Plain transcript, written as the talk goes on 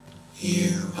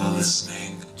You are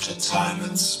listening to Time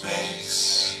and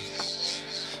Space.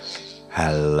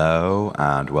 Hello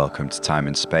and welcome to Time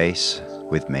and Space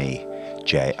with me,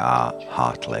 J.R.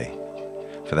 Hartley.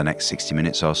 For the next 60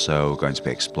 minutes or so, we're going to be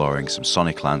exploring some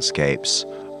sonic landscapes,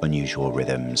 unusual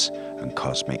rhythms and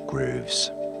cosmic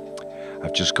grooves.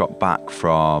 I've just got back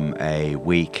from a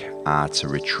week at a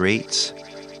retreat.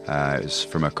 It was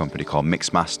from a company called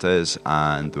Mixmasters,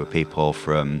 and there were people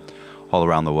from all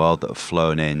around the world that have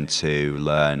flown in to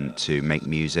learn to make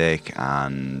music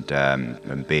and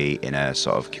be in a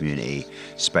sort of community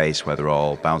space where they're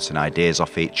all bouncing ideas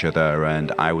off each other,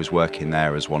 and I was working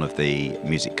there as one of the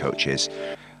music coaches.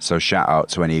 So shout out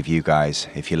to any of you guys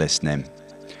if you're listening.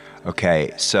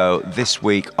 Okay, so this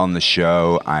week on the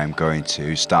show I'm going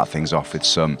to start things off with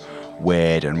some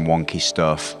weird and wonky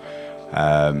stuff.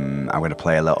 I'm going to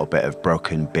play a little bit of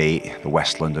Broken Beat, the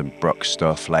West London Brook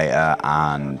stuff later,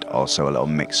 and also a little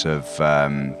mix of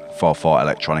 4/4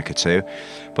 electronica too.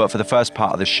 But for the first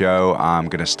part of the show, I'm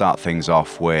going to start things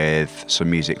off with some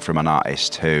music from an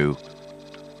artist who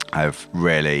I've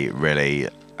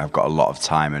got a lot of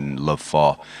time and love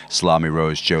for, Salami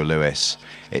Rose Joe Lewis.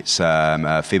 It's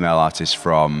a female artist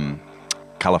from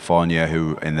California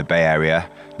who in the Bay Area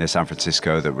near San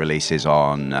Francisco that releases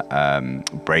on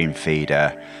Brain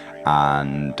Feeder,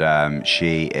 and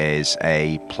she is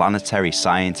a planetary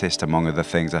scientist among other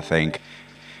things. I think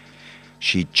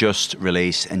she just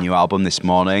released a new album this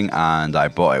morning and I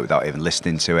bought it without even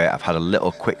listening to it. I've had a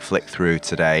little quick flick through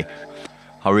today.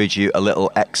 I'll read you a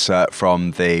little excerpt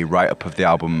from the write-up of the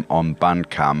album on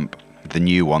Bandcamp, the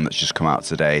new one that's just come out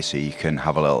today, so you can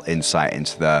have a little insight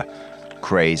into the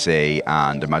crazy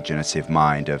and imaginative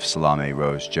mind of Salami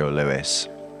Rose Joe Lewis.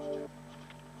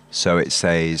 So it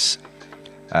says,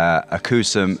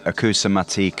 Akusa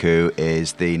Matiku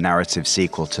is the narrative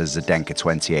sequel to Zdenka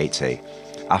 2080.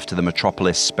 After the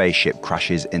Metropolis spaceship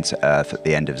crashes into Earth at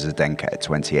the end of Zdenka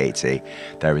 2080,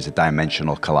 there is a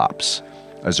dimensional collapse.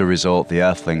 As a result, the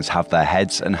Earthlings have their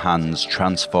heads and hands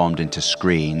transformed into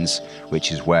screens,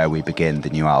 which is where we begin the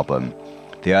new album.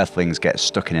 The Earthlings get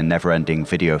stuck in a never-ending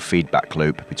video feedback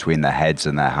loop between their heads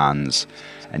and their hands.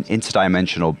 An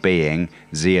interdimensional being,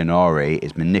 Xehanori,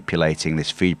 is manipulating this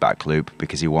feedback loop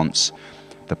because he wants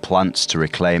the plants to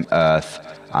reclaim Earth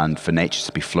and for nature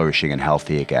to be flourishing and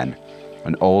healthy again.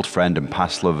 An old friend and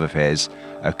past love of his,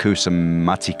 Akusa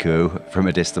Matiku, from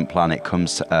a distant planet,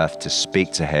 comes to Earth to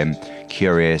speak to him,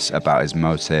 curious about his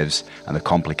motives and the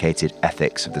complicated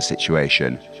ethics of the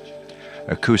situation.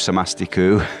 Akusa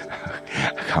Matiku,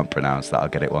 I can't pronounce that, I'll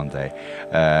get it one day.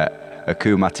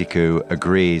 Aku Matiku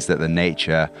agrees that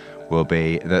nature will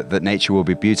be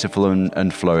beautiful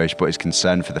and flourish, but is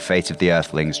concerned for the fate of the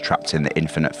Earthlings trapped in the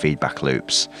infinite feedback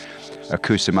loops.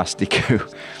 Akusa Matiku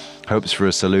hopes for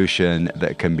a solution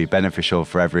that can be beneficial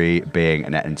for every being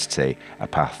and entity, a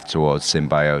path towards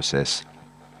symbiosis.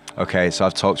 Okay, so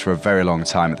I've talked for a very long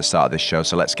time at the start of this show,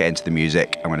 so let's get into the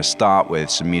music. I'm going to start with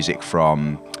some music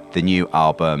from the new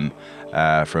album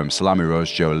from Salami Rose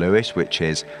Joe Lewis, which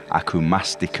is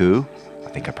Akumastiku. I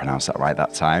think I pronounced that right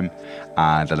that time.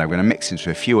 And then I'm going to mix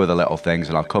into a few other little things,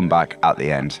 and I'll come back at the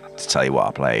end to tell you what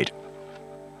I played.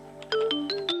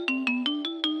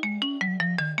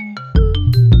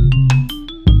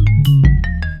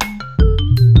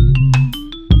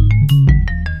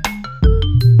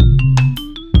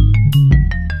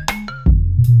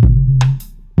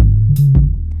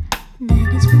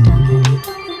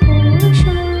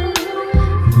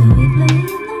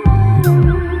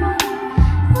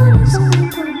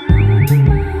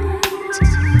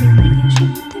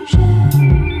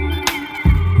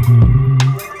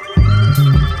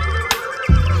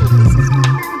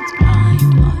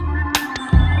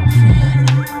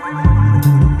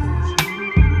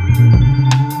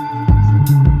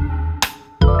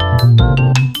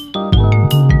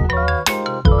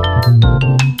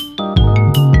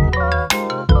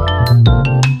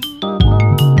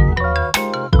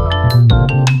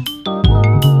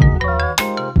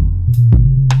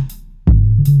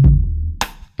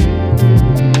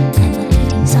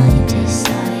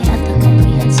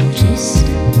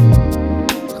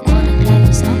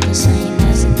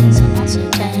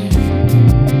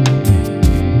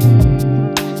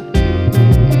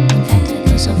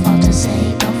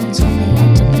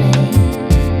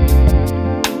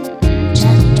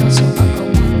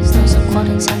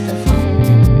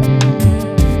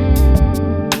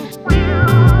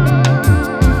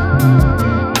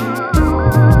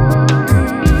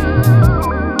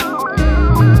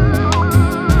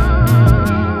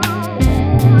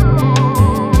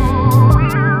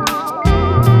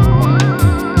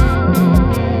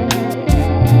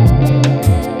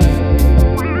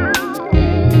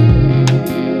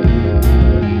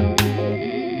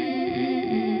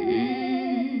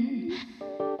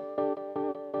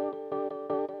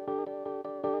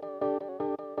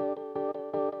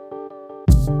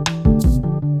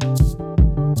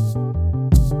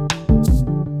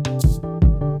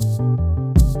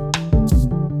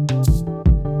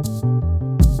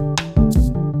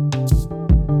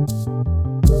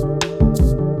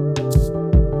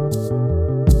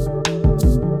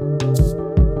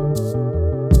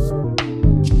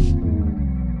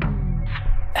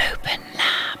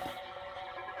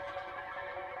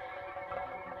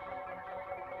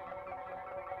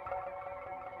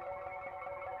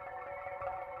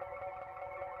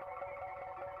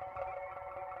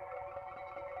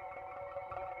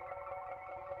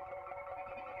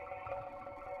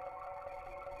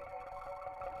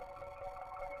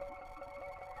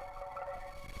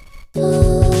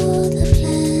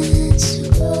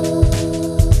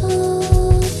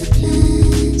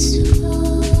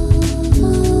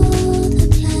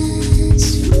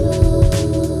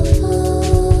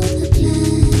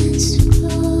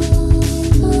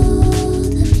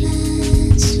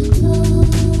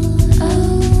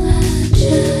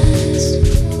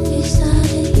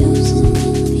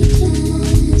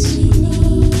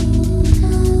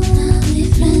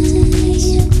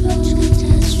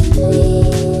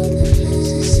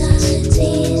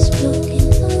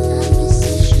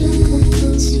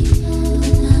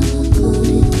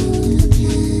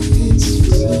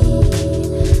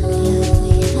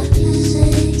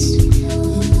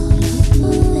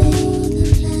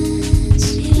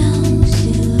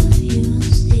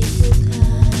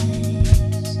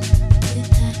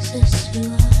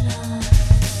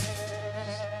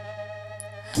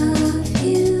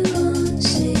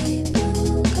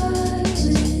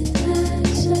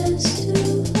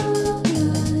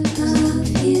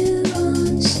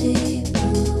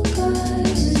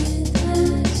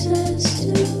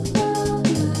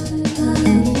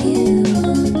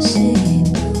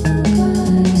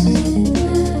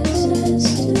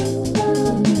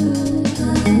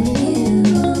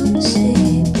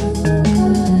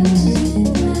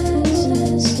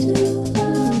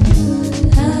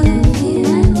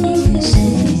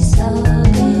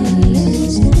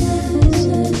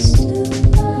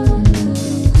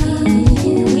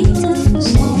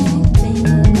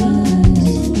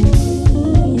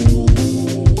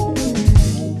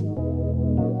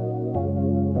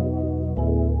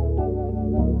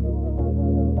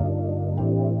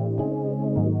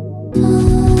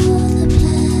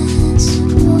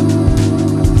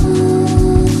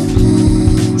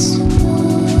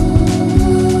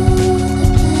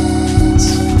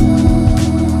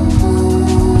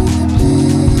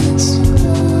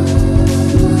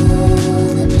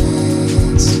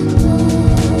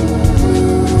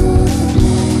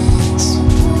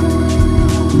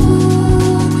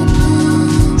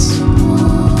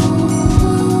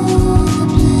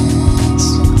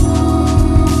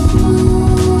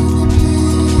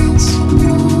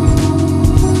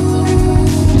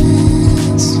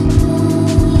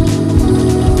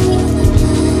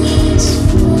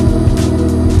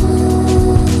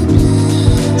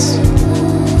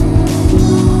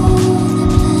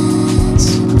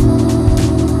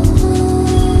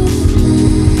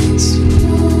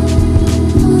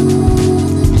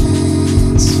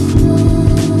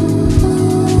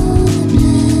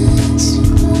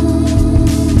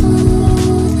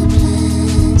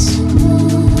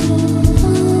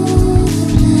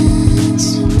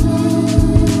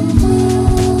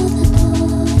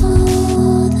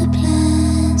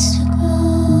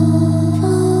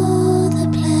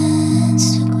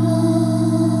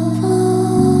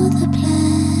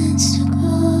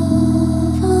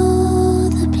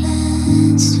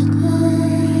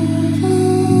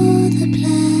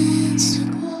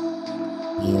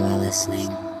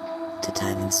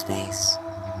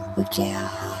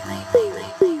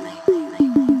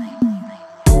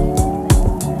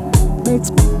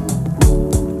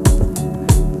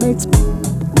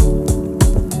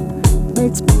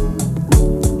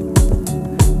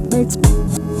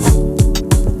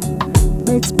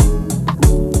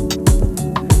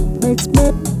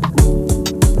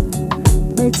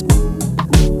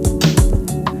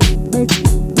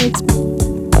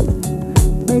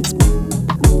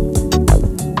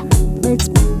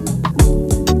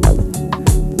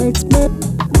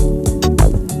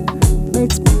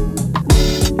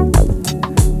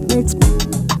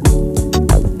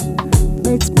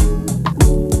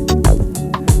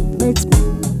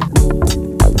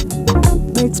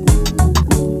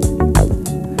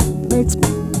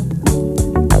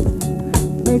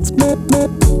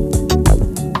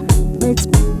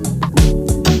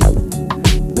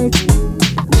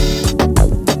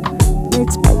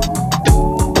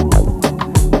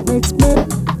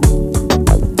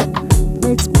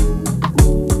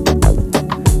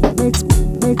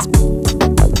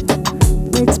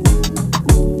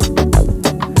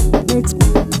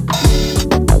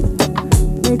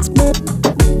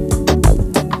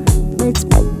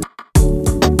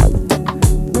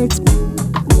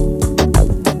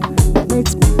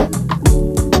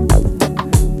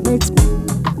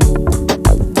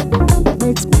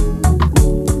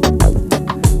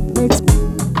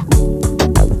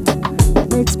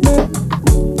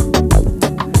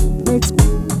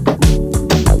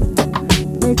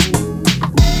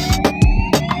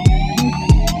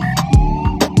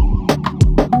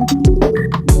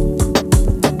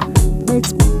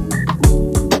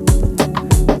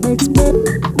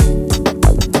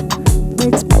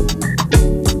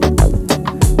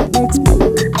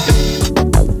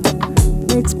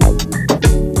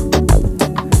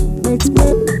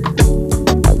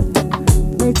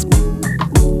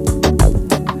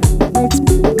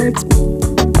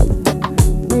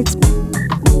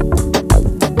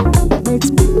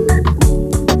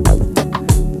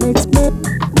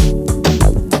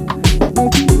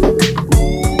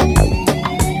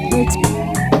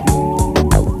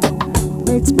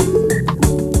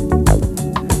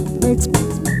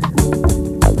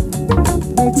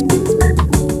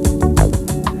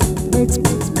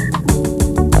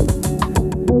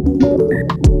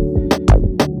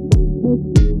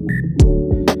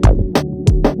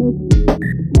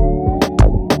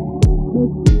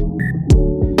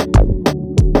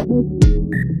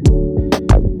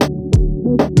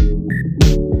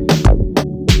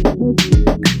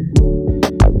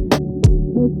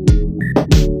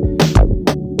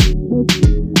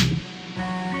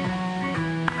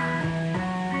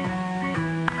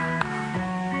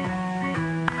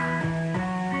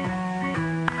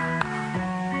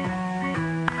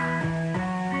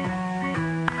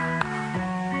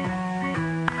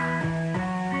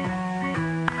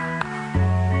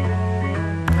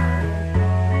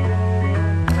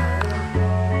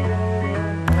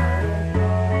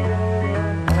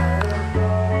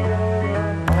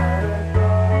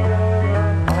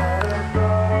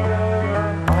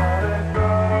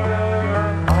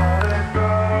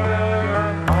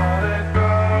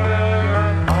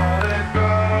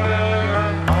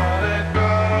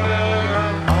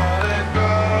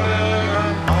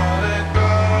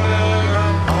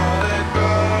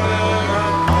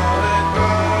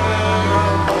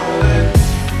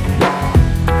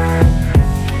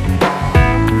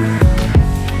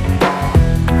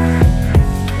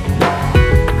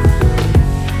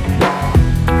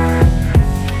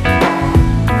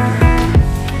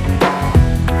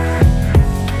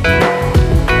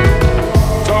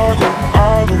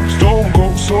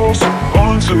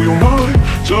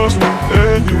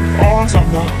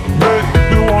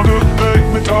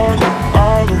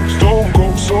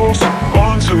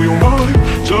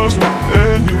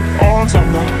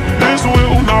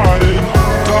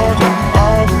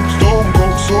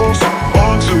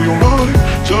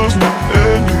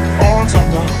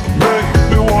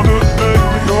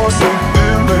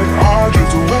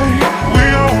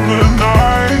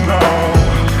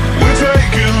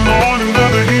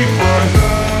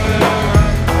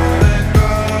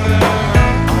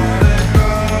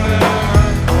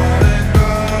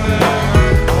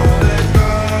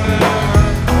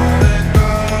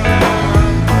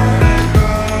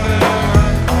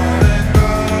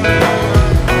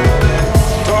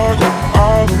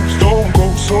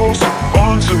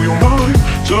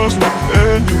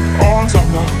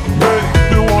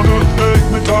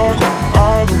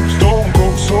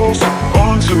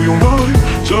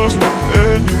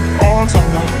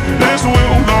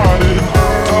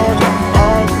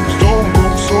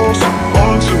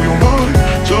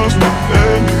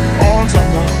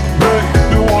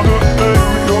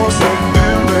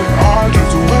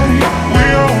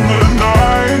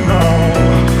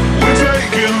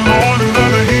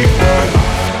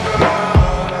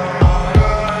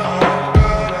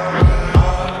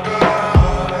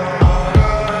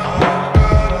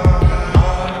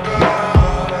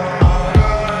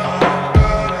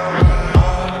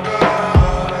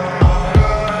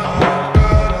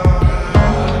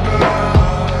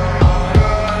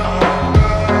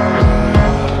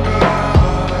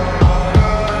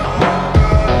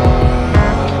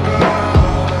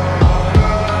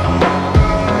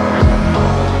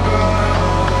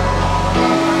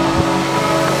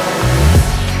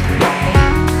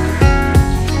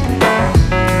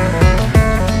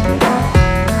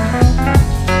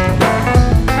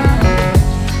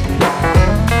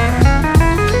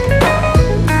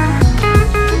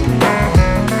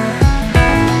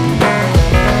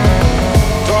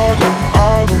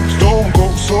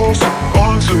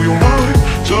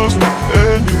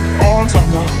 time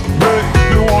now. Make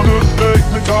me wanna make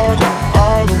me dark.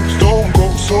 Islands don't go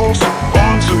so slow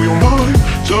until you're mine.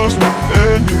 Just me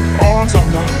and you on time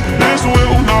now. This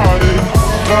will not end.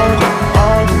 Dark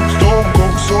islands don't go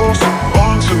so slow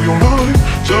until you're mine.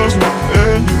 Just me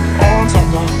and you on time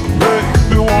now. Make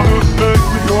me wanna make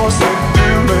me yours.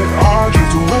 And let I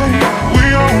drift away. We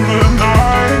own the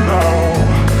night now.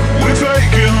 We're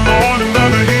taking on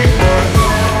another heat rise.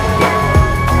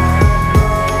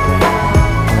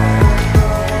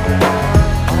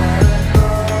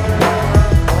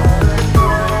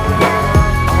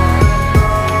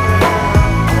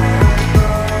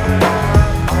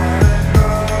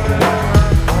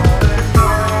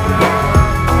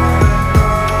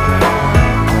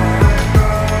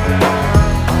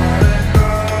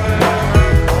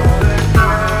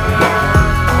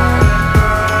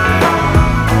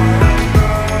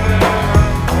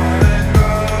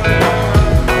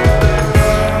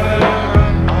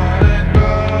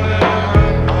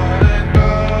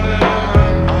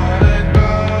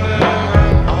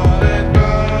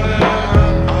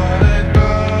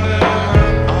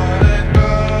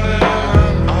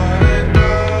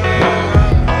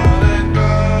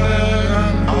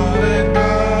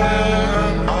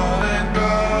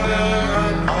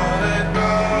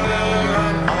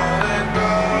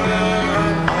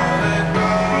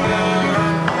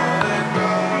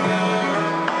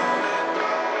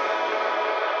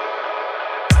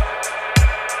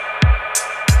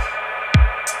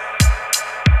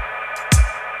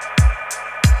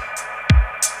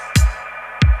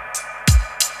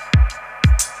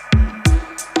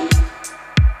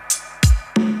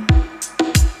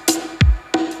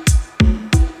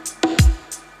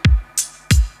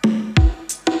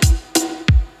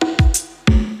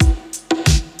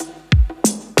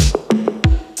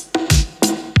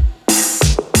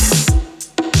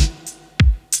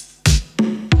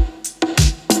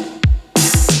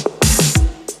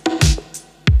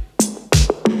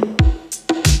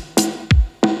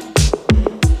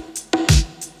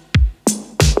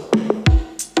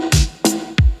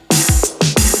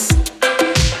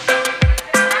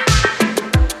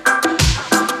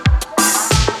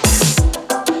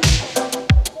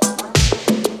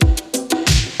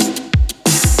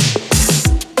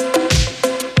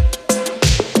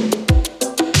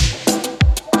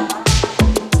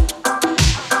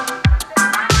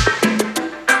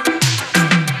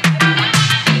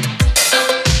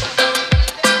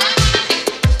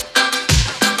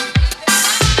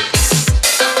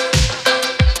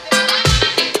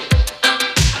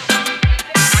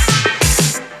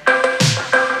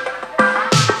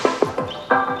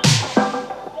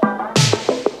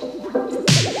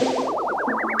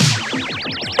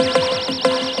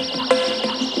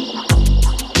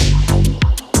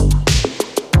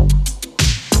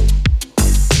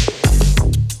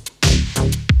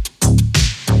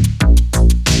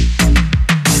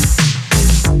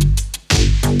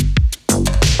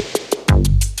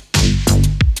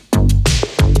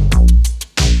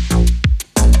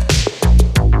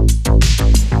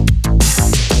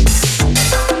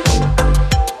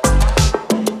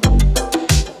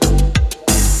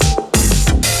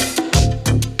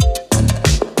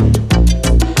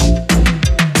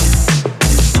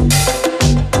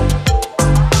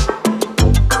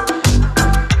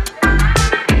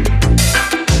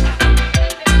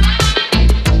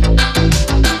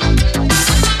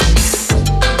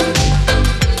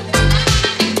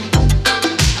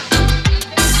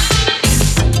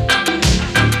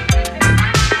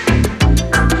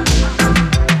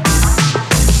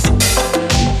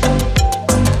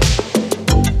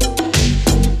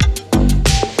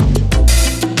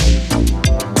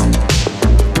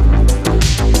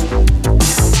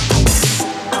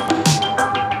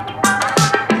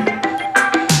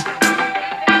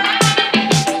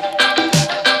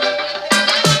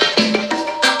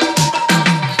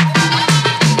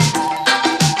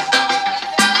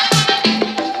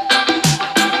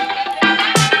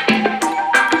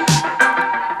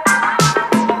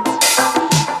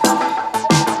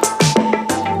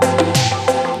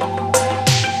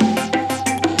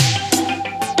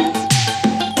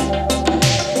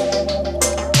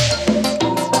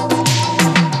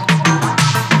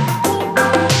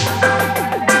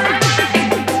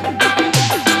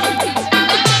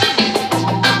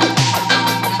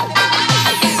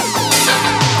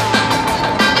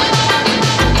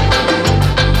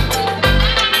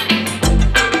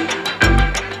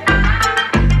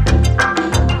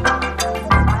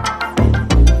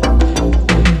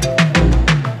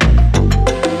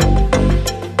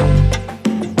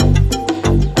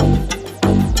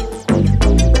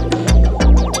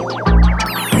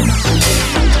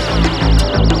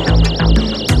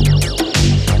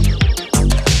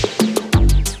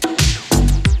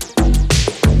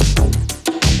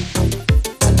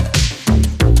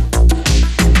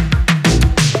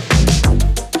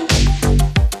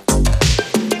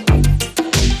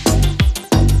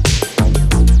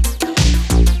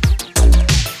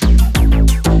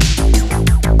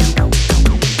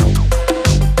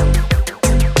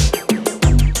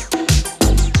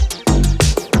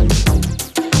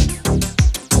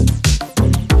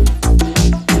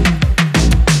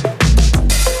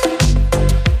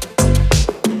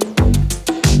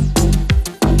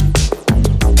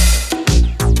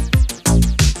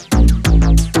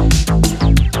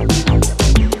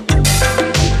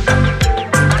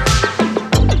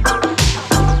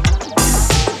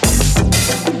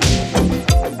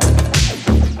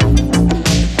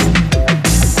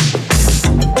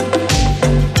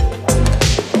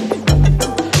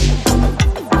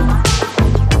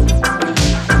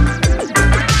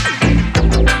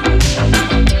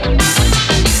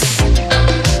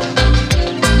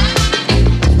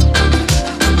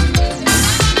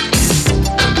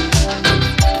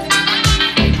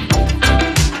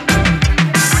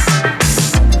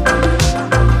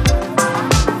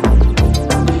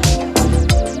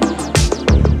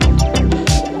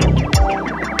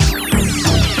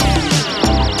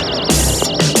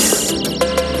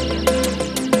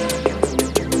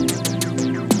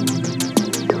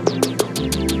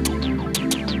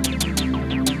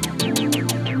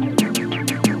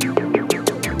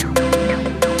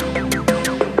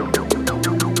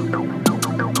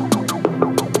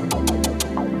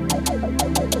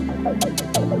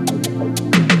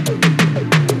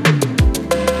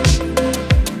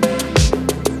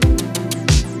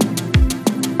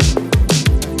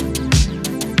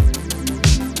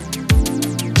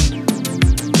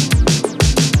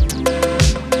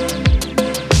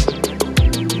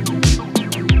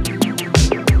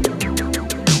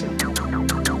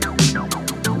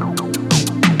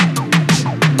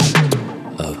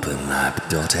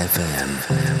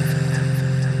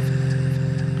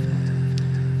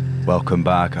 Welcome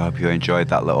back. I hope you enjoyed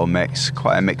that little mix.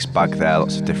 Quite a mixed bag there,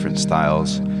 lots of different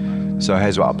styles. So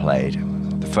here's what I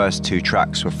played. The first two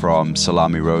tracks were from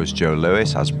Salami Rose Joe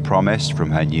Lewis, as promised, from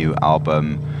her new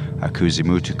album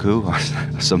Akuzimutuku,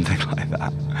 or something like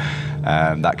that.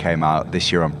 That came out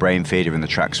this year on Brainfeeder, and the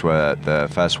tracks were, the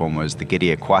first one was The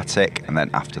Giddy Aquatic, and then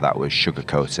after that was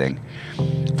Sugarcoating.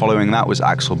 Following that was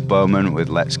Axel Bowman with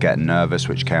Let's Get Nervous,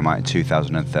 which came out in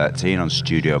 2013 on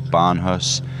Studio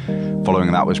Barnhus.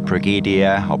 Following that was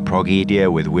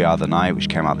Progidia with We Are the Night, which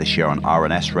came out this year on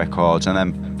R&S Records. And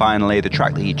then finally, the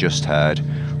track that you just heard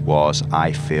was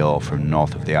I Feel from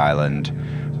North of the Island,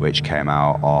 which came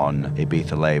out on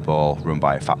Ibiza label run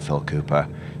by Fat Phil Cooper,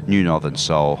 New Northern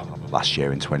Soul, last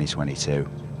year in 2022.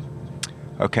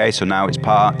 Okay, so now it's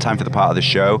time for the part of the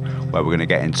show where we're going to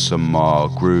get into some more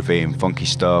groovy and funky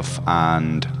stuff,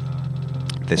 and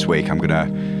this week I'm going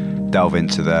to delve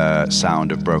into the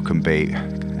sound of Broken Beat,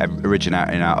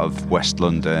 originating out of West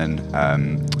London,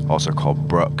 also called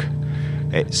Brook.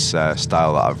 It's a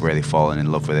style that I've really fallen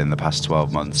in love with in the past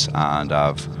 12 months, and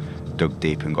I've dug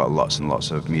deep and got lots and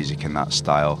lots of music in that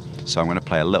style. So I'm going to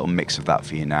play a little mix of that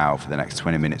for you now for the next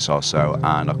 20 minutes or so,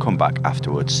 and I'll come back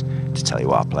afterwards to tell you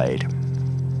what I played.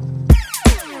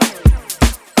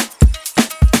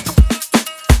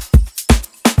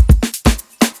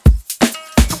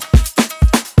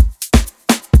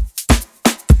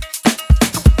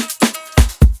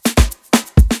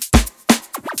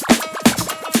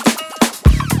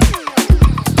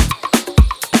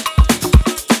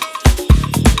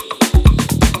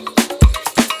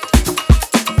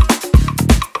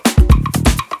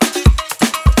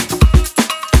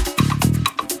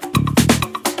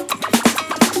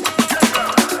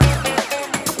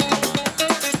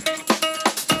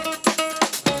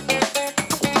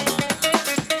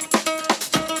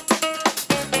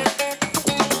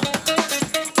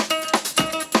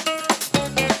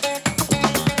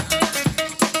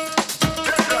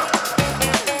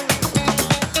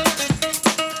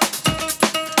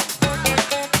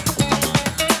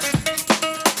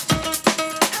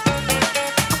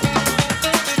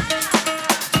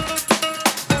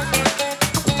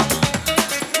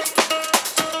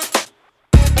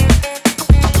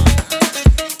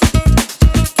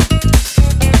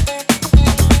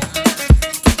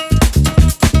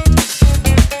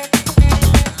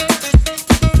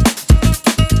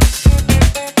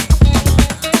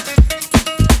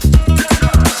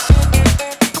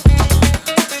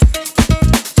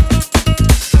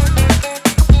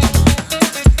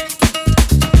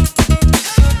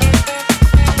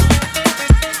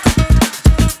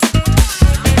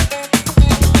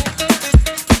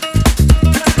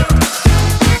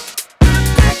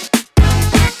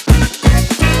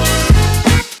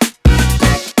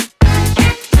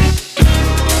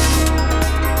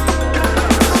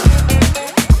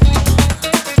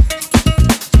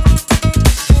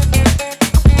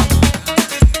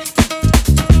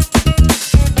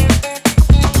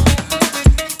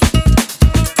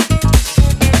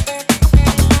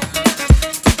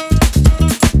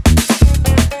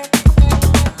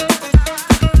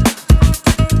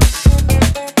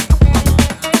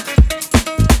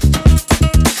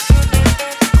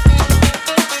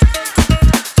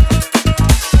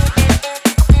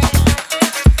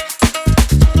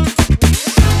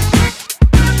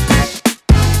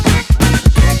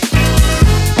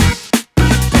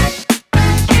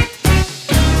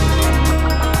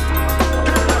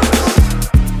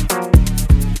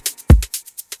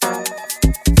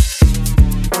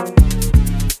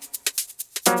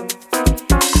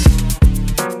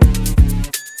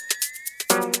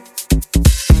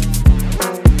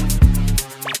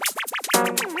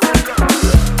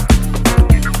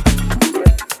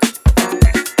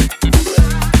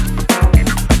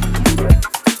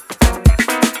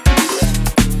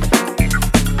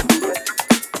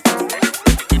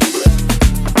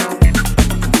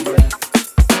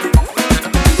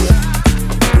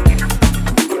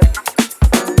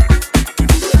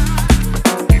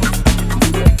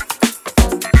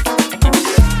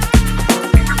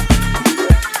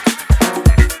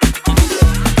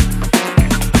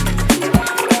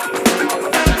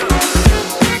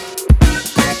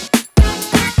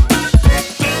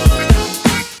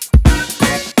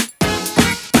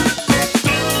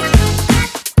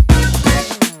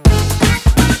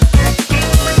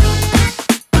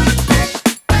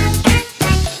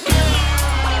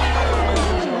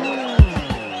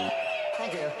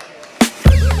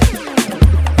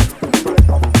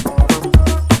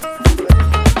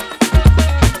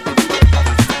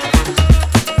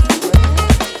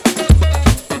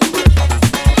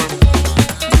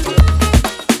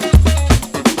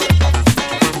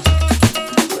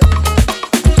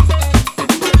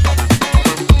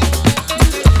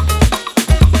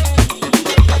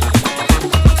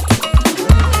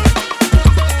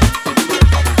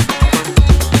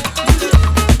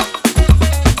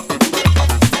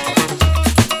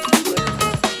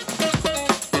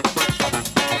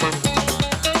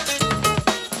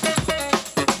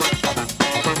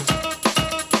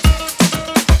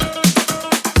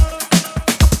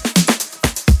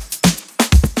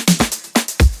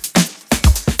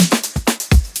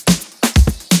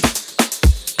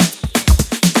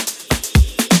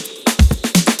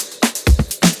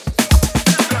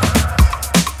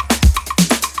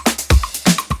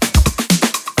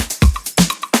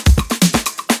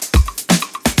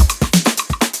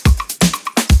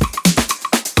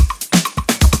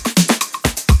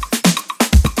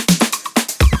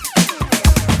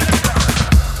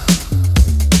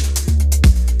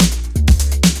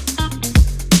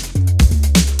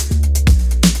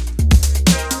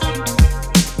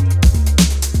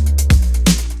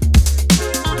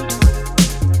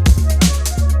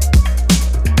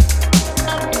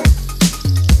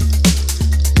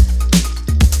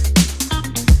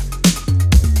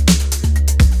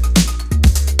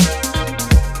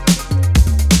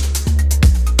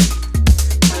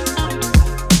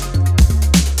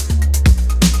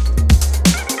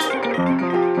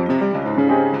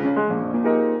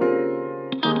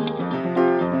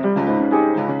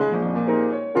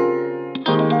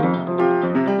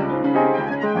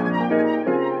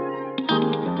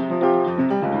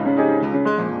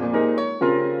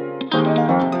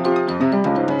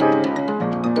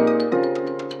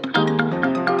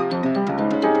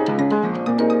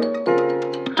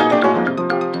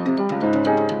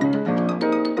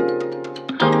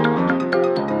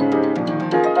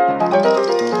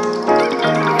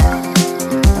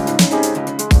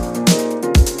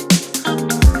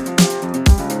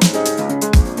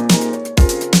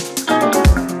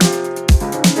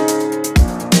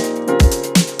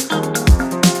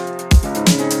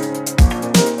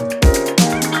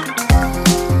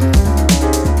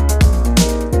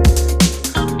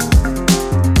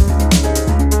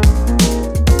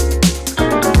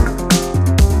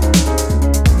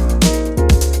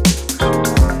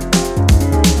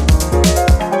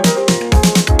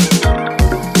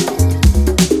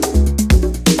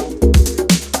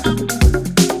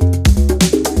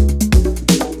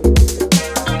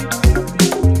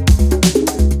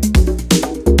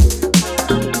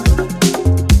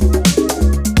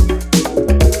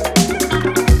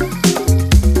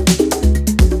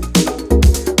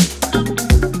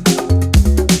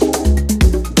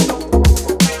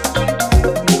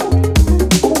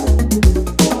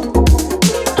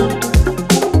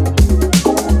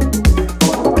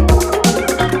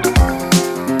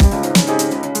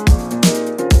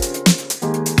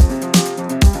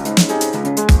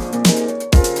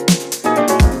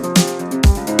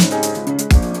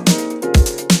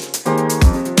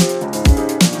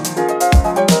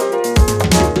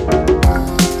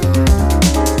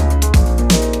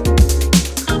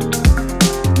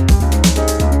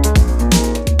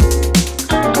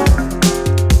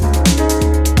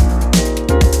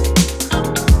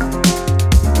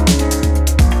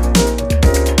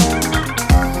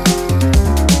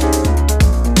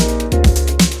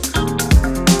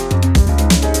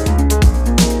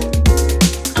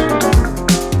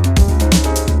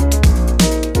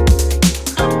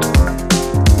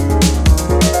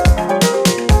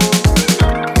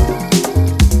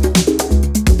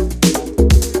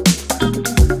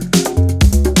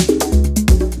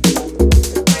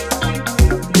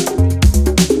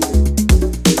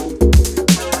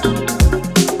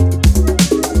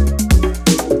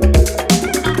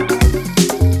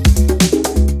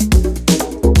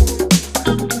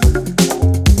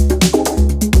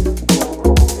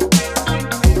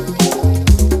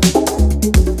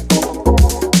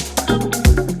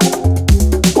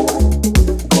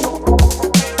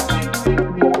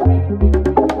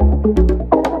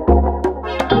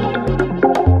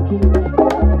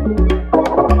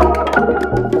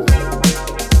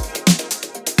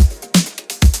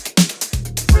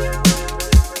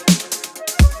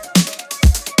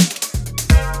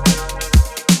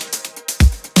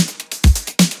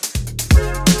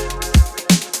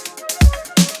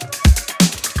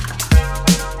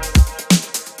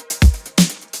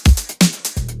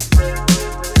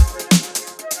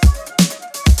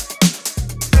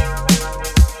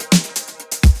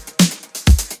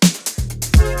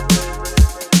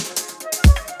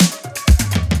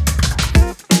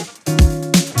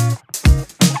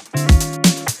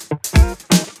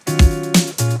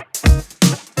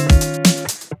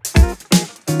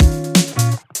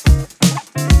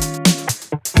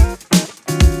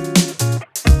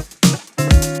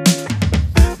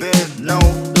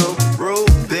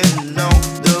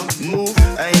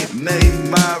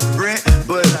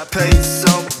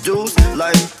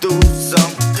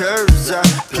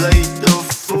 play the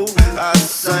fool. I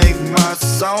sing my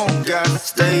song, gotta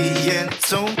stay in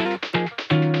tune.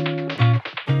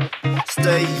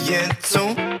 Stay in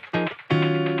tune.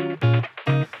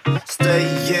 Stay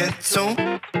in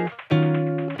tune.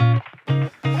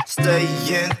 Stay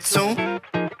in tune.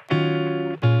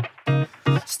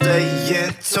 Stay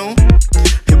in tune.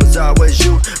 It was always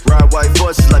you, ride white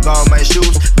voices like Balmain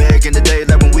shoes. Back in the day,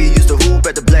 like when we used to hoop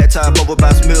at the black top over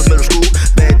by Smith Middle School.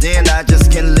 Back then, I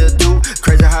just can't little dude.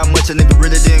 Crazy how much a nigga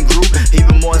really didn't grow.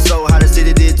 Even more so, how the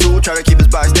city did too. Try to keep his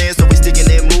box stand, so we sticking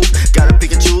in move. Gotta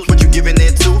pick and choose what you giving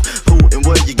it to. Who and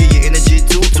what you give your energy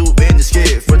to. Too many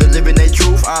scared for the living they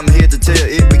truth. I'm here to tell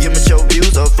it, begin with your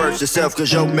views. Up first yourself,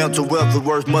 cause your mental wealth is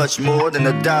worth much more than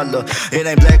 $1. It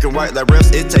ain't black and white like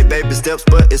refs, it take baby steps,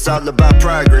 but it's all about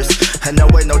progress. And no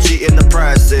way, no cheat in the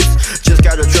process. Just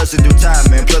gotta trust in due time,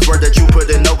 man. Plus work that you put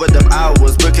in over them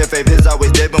hours. Book cafe is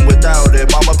always dead, but without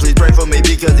it. Mama, please pray for me,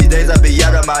 because these days I be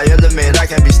out of my element. I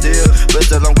can't be still, but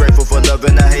still I'm grateful for love,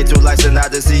 and I hate to life and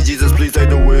not to see Jesus, please take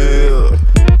the wheel.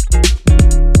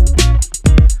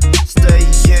 Stay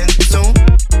in tune.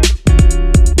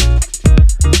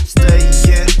 Stay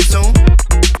in tune.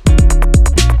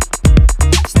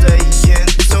 Stay in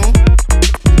tune.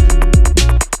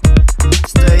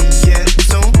 Stay in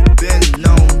tune. Been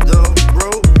on the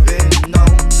road, been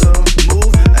on the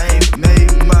move. Ain't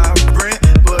made my rent,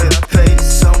 but I paid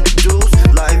some dues.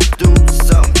 Life do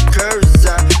some curves,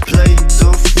 I play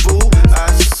the fool. I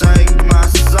sing my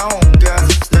song,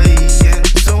 gotta stay in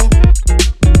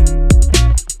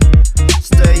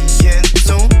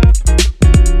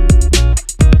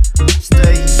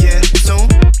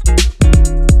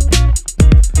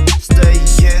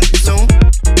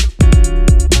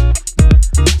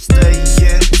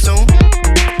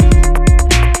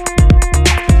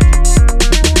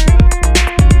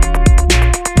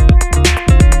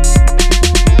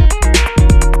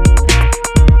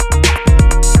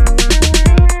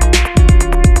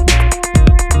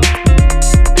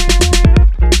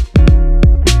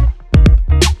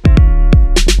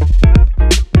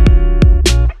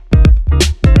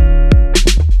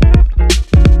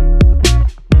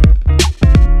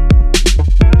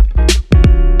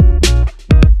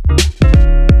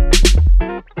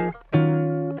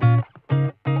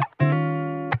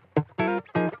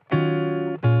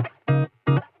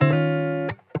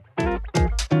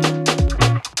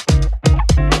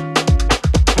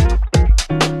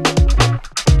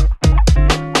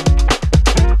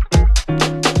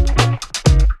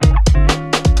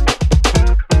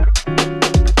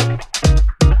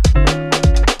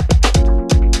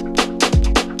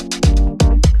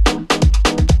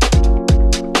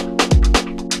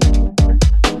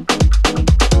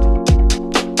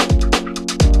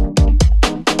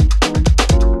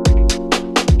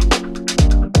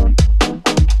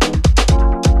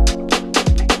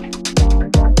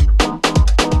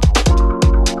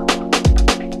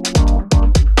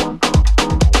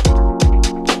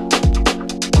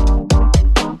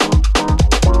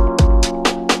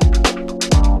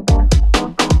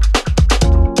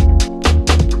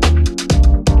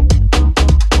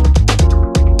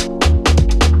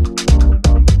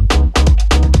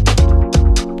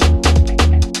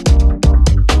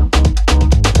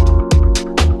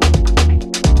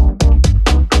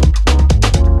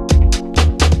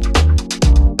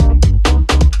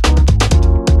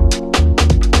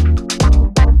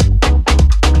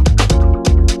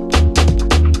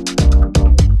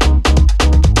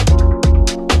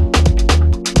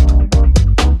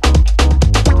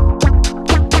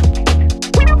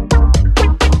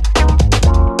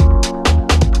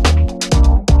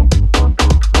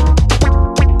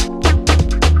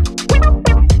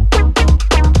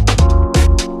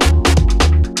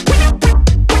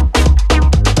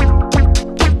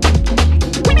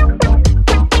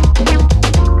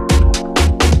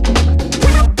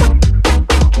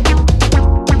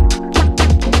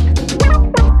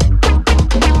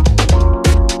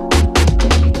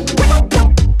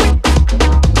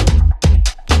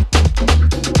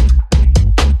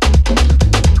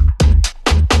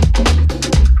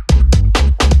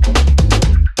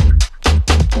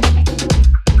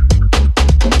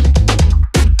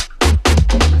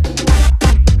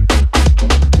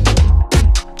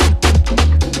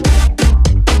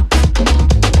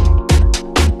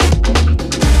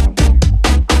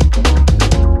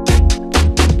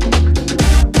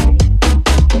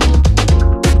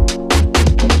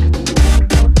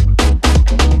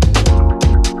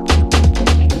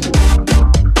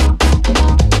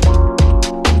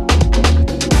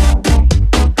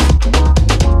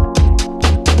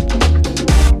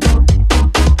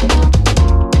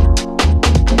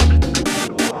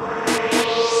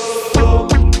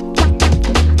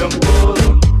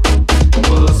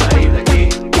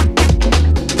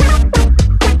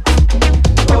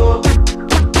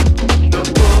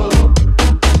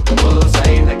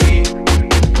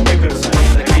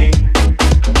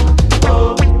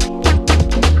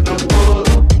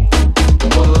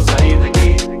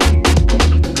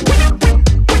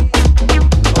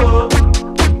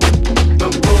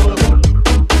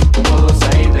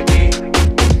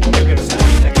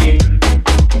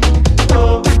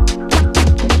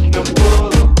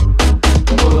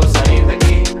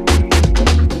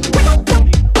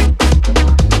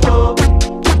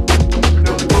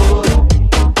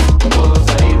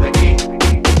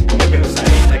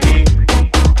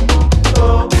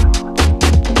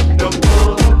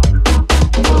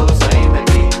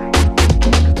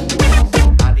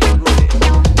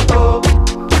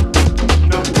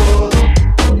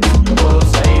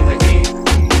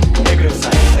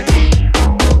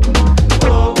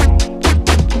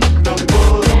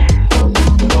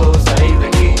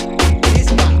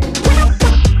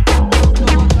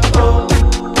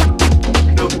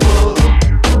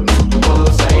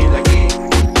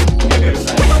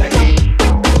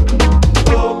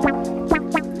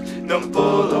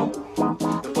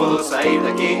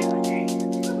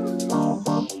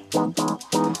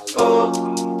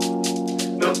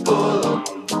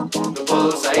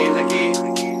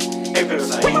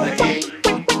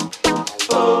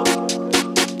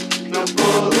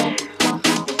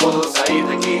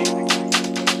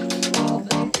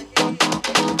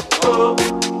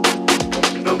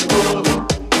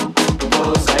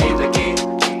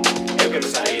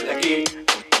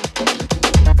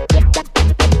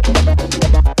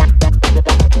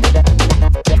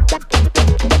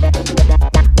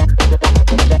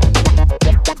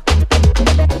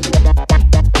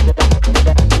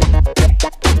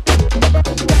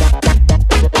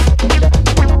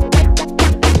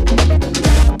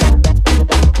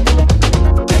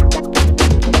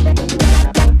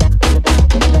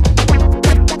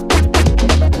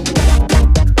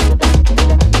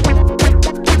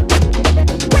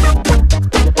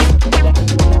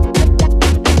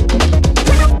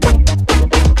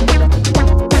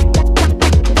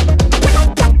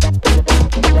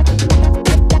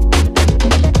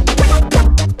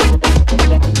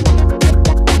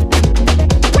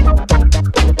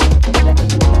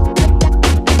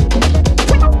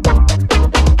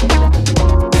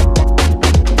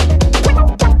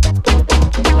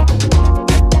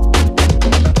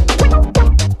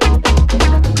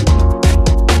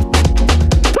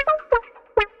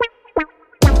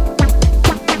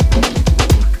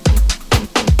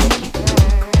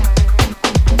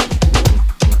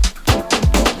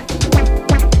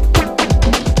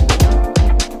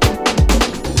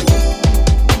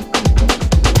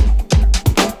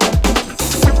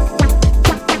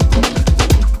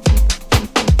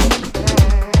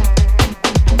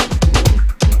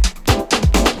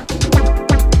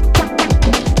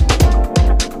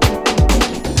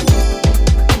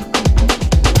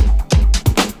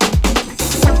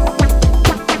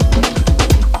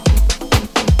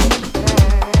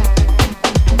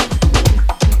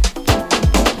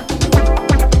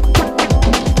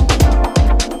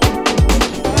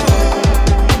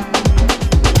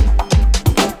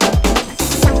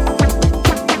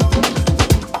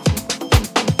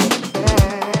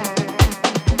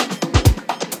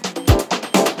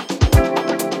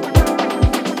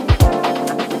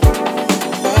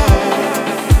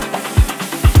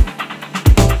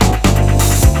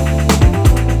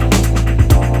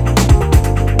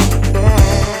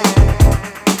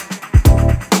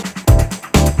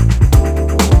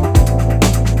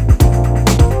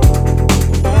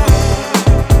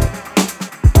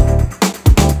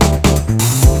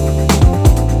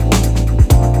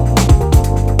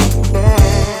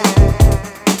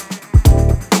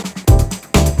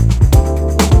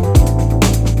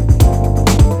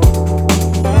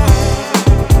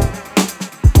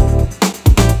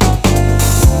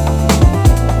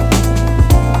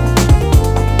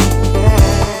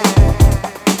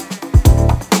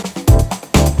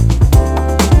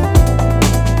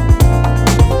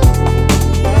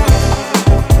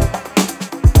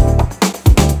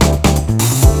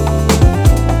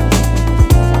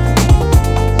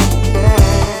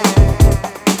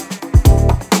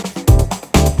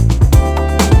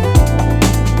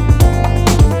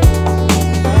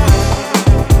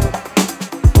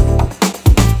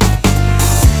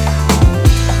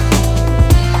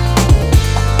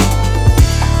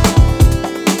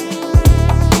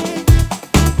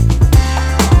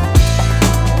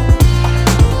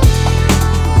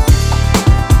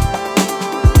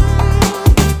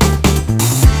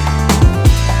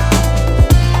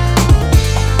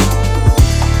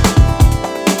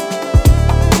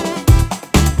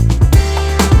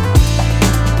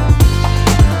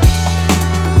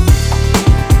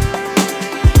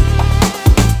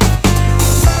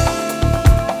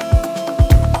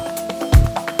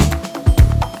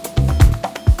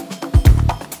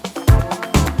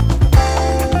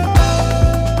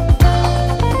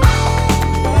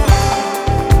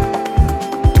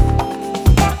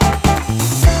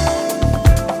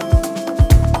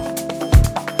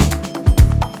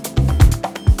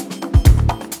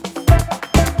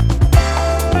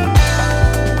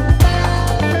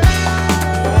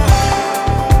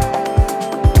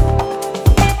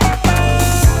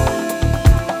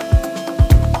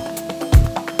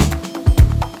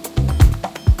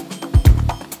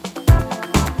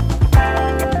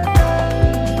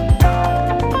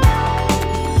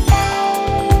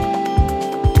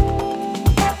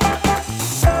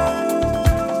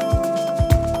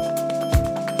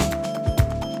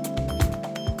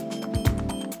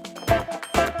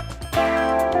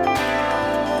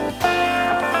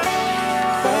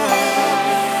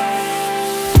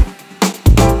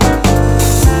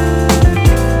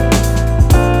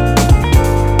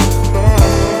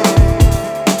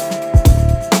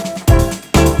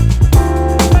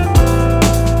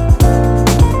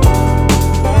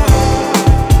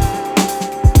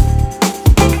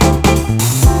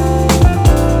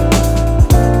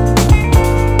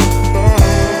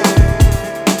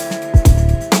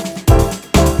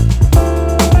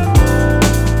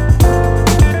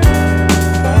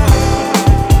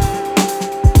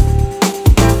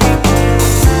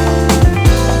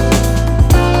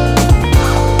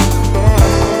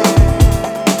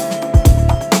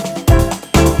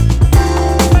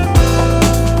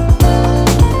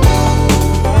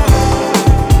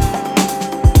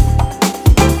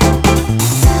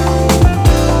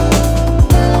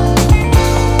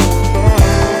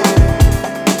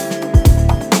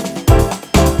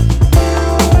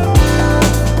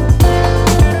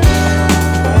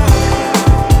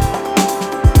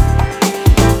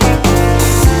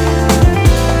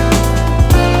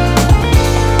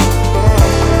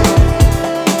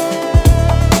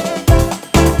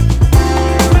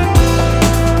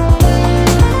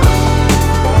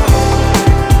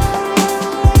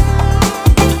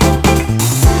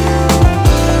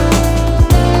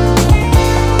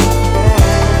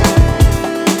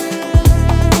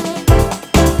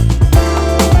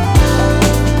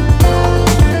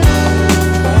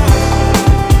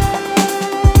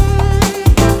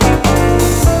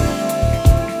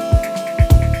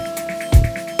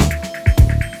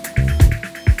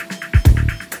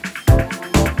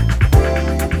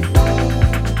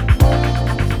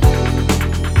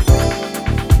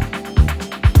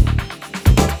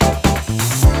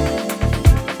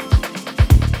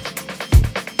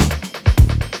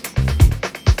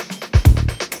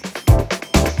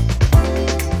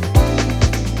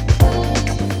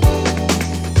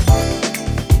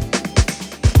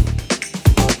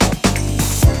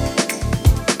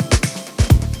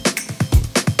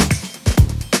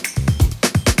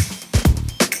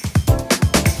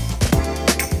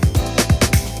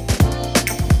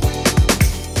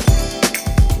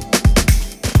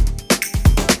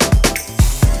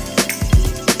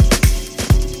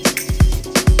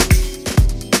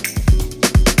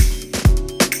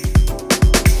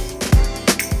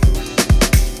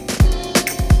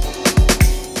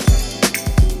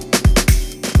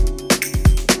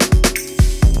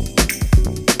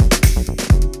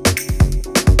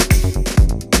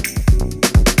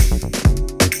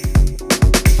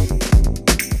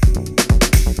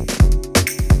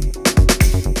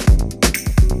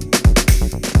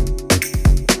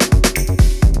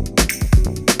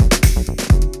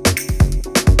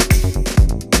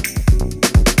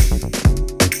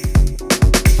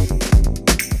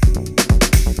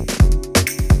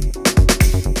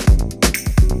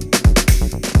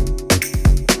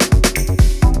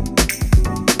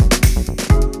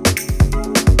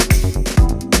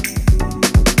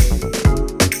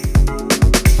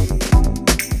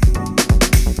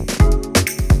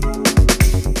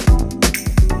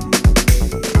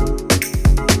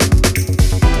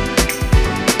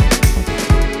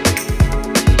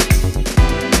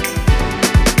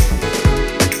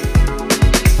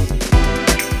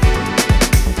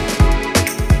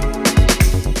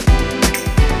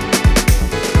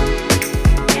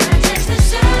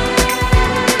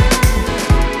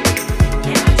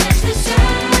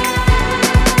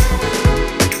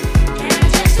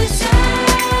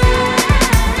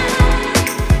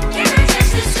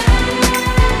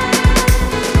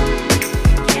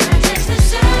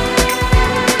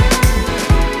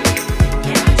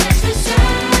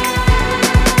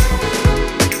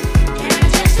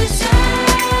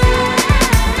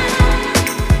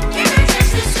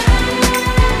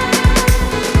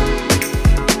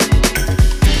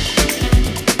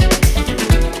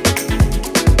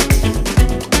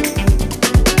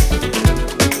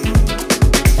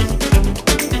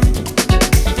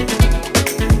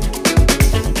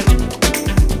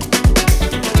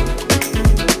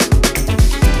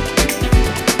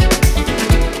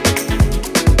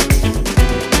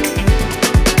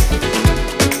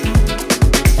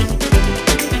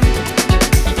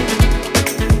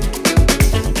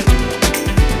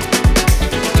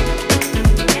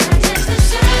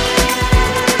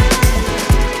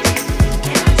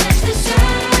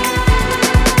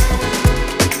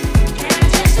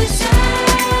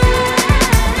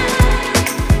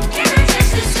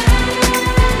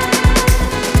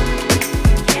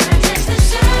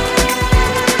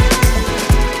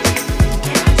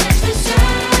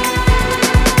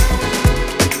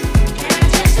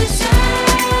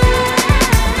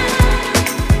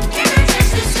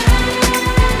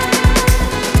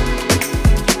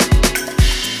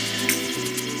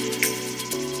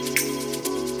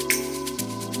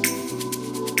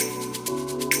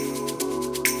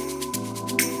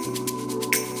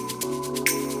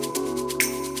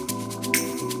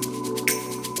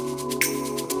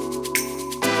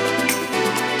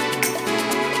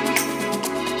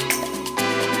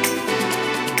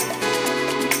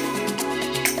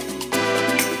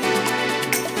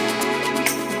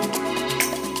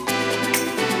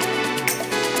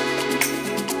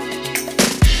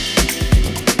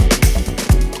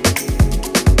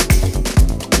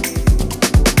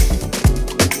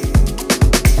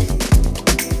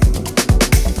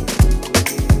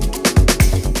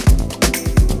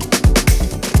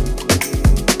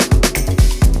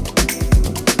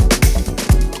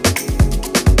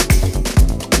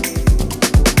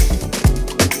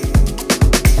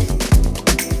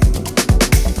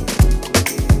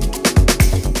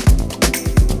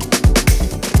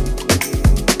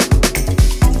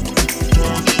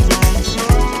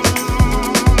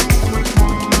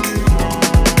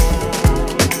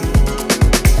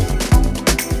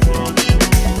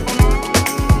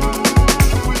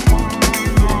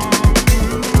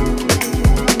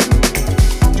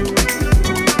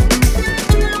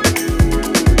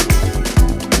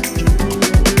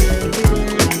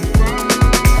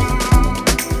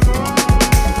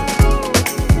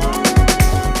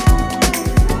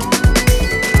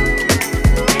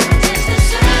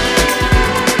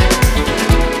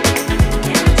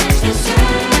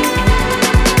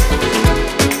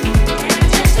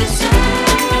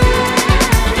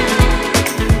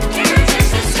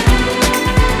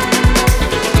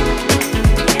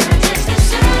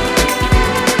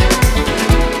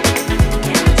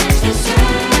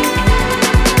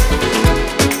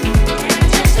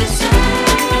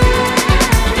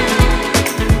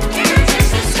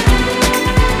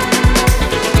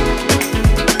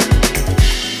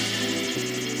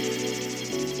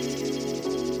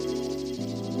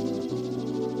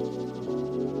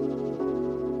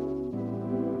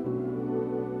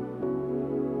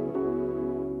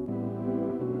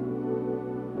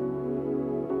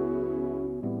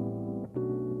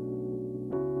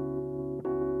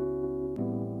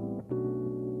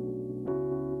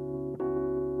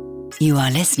You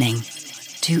are listening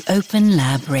to Open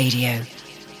Lab Radio.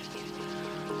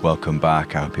 Welcome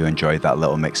back. I hope you enjoyed that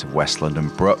little mix of West London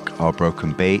Brook or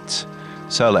Broken Beat.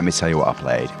 So let me tell you what I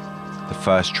played. The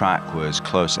first track was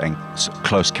Close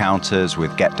Counters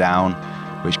with Get Down,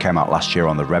 which came out last year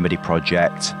on the Remedy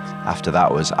project. After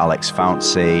that was Alex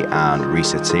Founcey and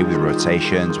Risa T with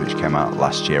Rotations, which came out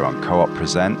last year on Co-op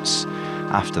Presents.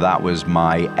 After that was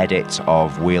my edit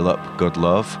of Wheel Up Good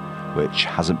Love, which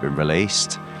hasn't been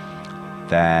released.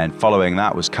 Then following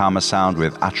that was Karma Sound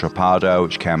with Atrapado,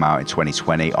 which came out in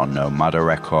 2020 on Nomada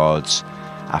Records.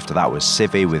 After that was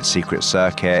Civi with Secret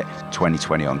Circuit,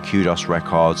 2020 on Kudos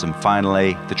Records. And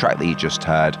finally, the track that you just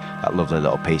heard, that lovely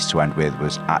little piece to end with,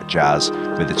 was At Jazz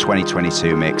with the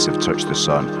 2022 mix of Touch the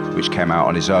Sun, which came out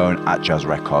on his own At Jazz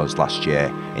Records last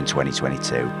year in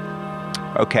 2022.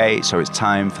 Okay, so it's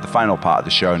time for the final part of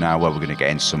the show now, where we're going to get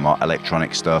into some more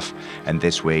electronic stuff. And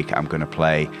this week I'm going to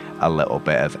play a little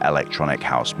bit of electronic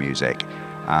house music.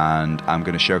 And I'm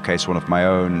going to showcase one of my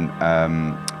own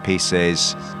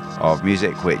pieces of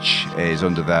music, which is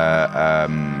under the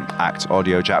Act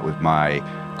Audio Jack with my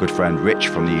good friend Rich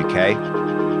from the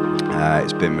UK.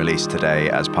 It's been released today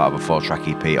as part of a 4-track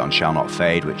EP on Shall Not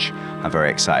Fade, which I'm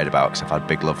very excited about because I've had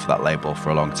big love for that label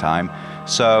for a long time.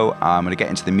 So I'm going to get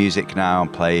into the music now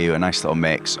and play you a nice little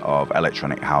mix of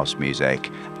electronic house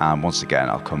music. And once again,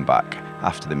 I'll come back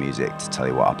after the music to tell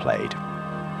you what I played.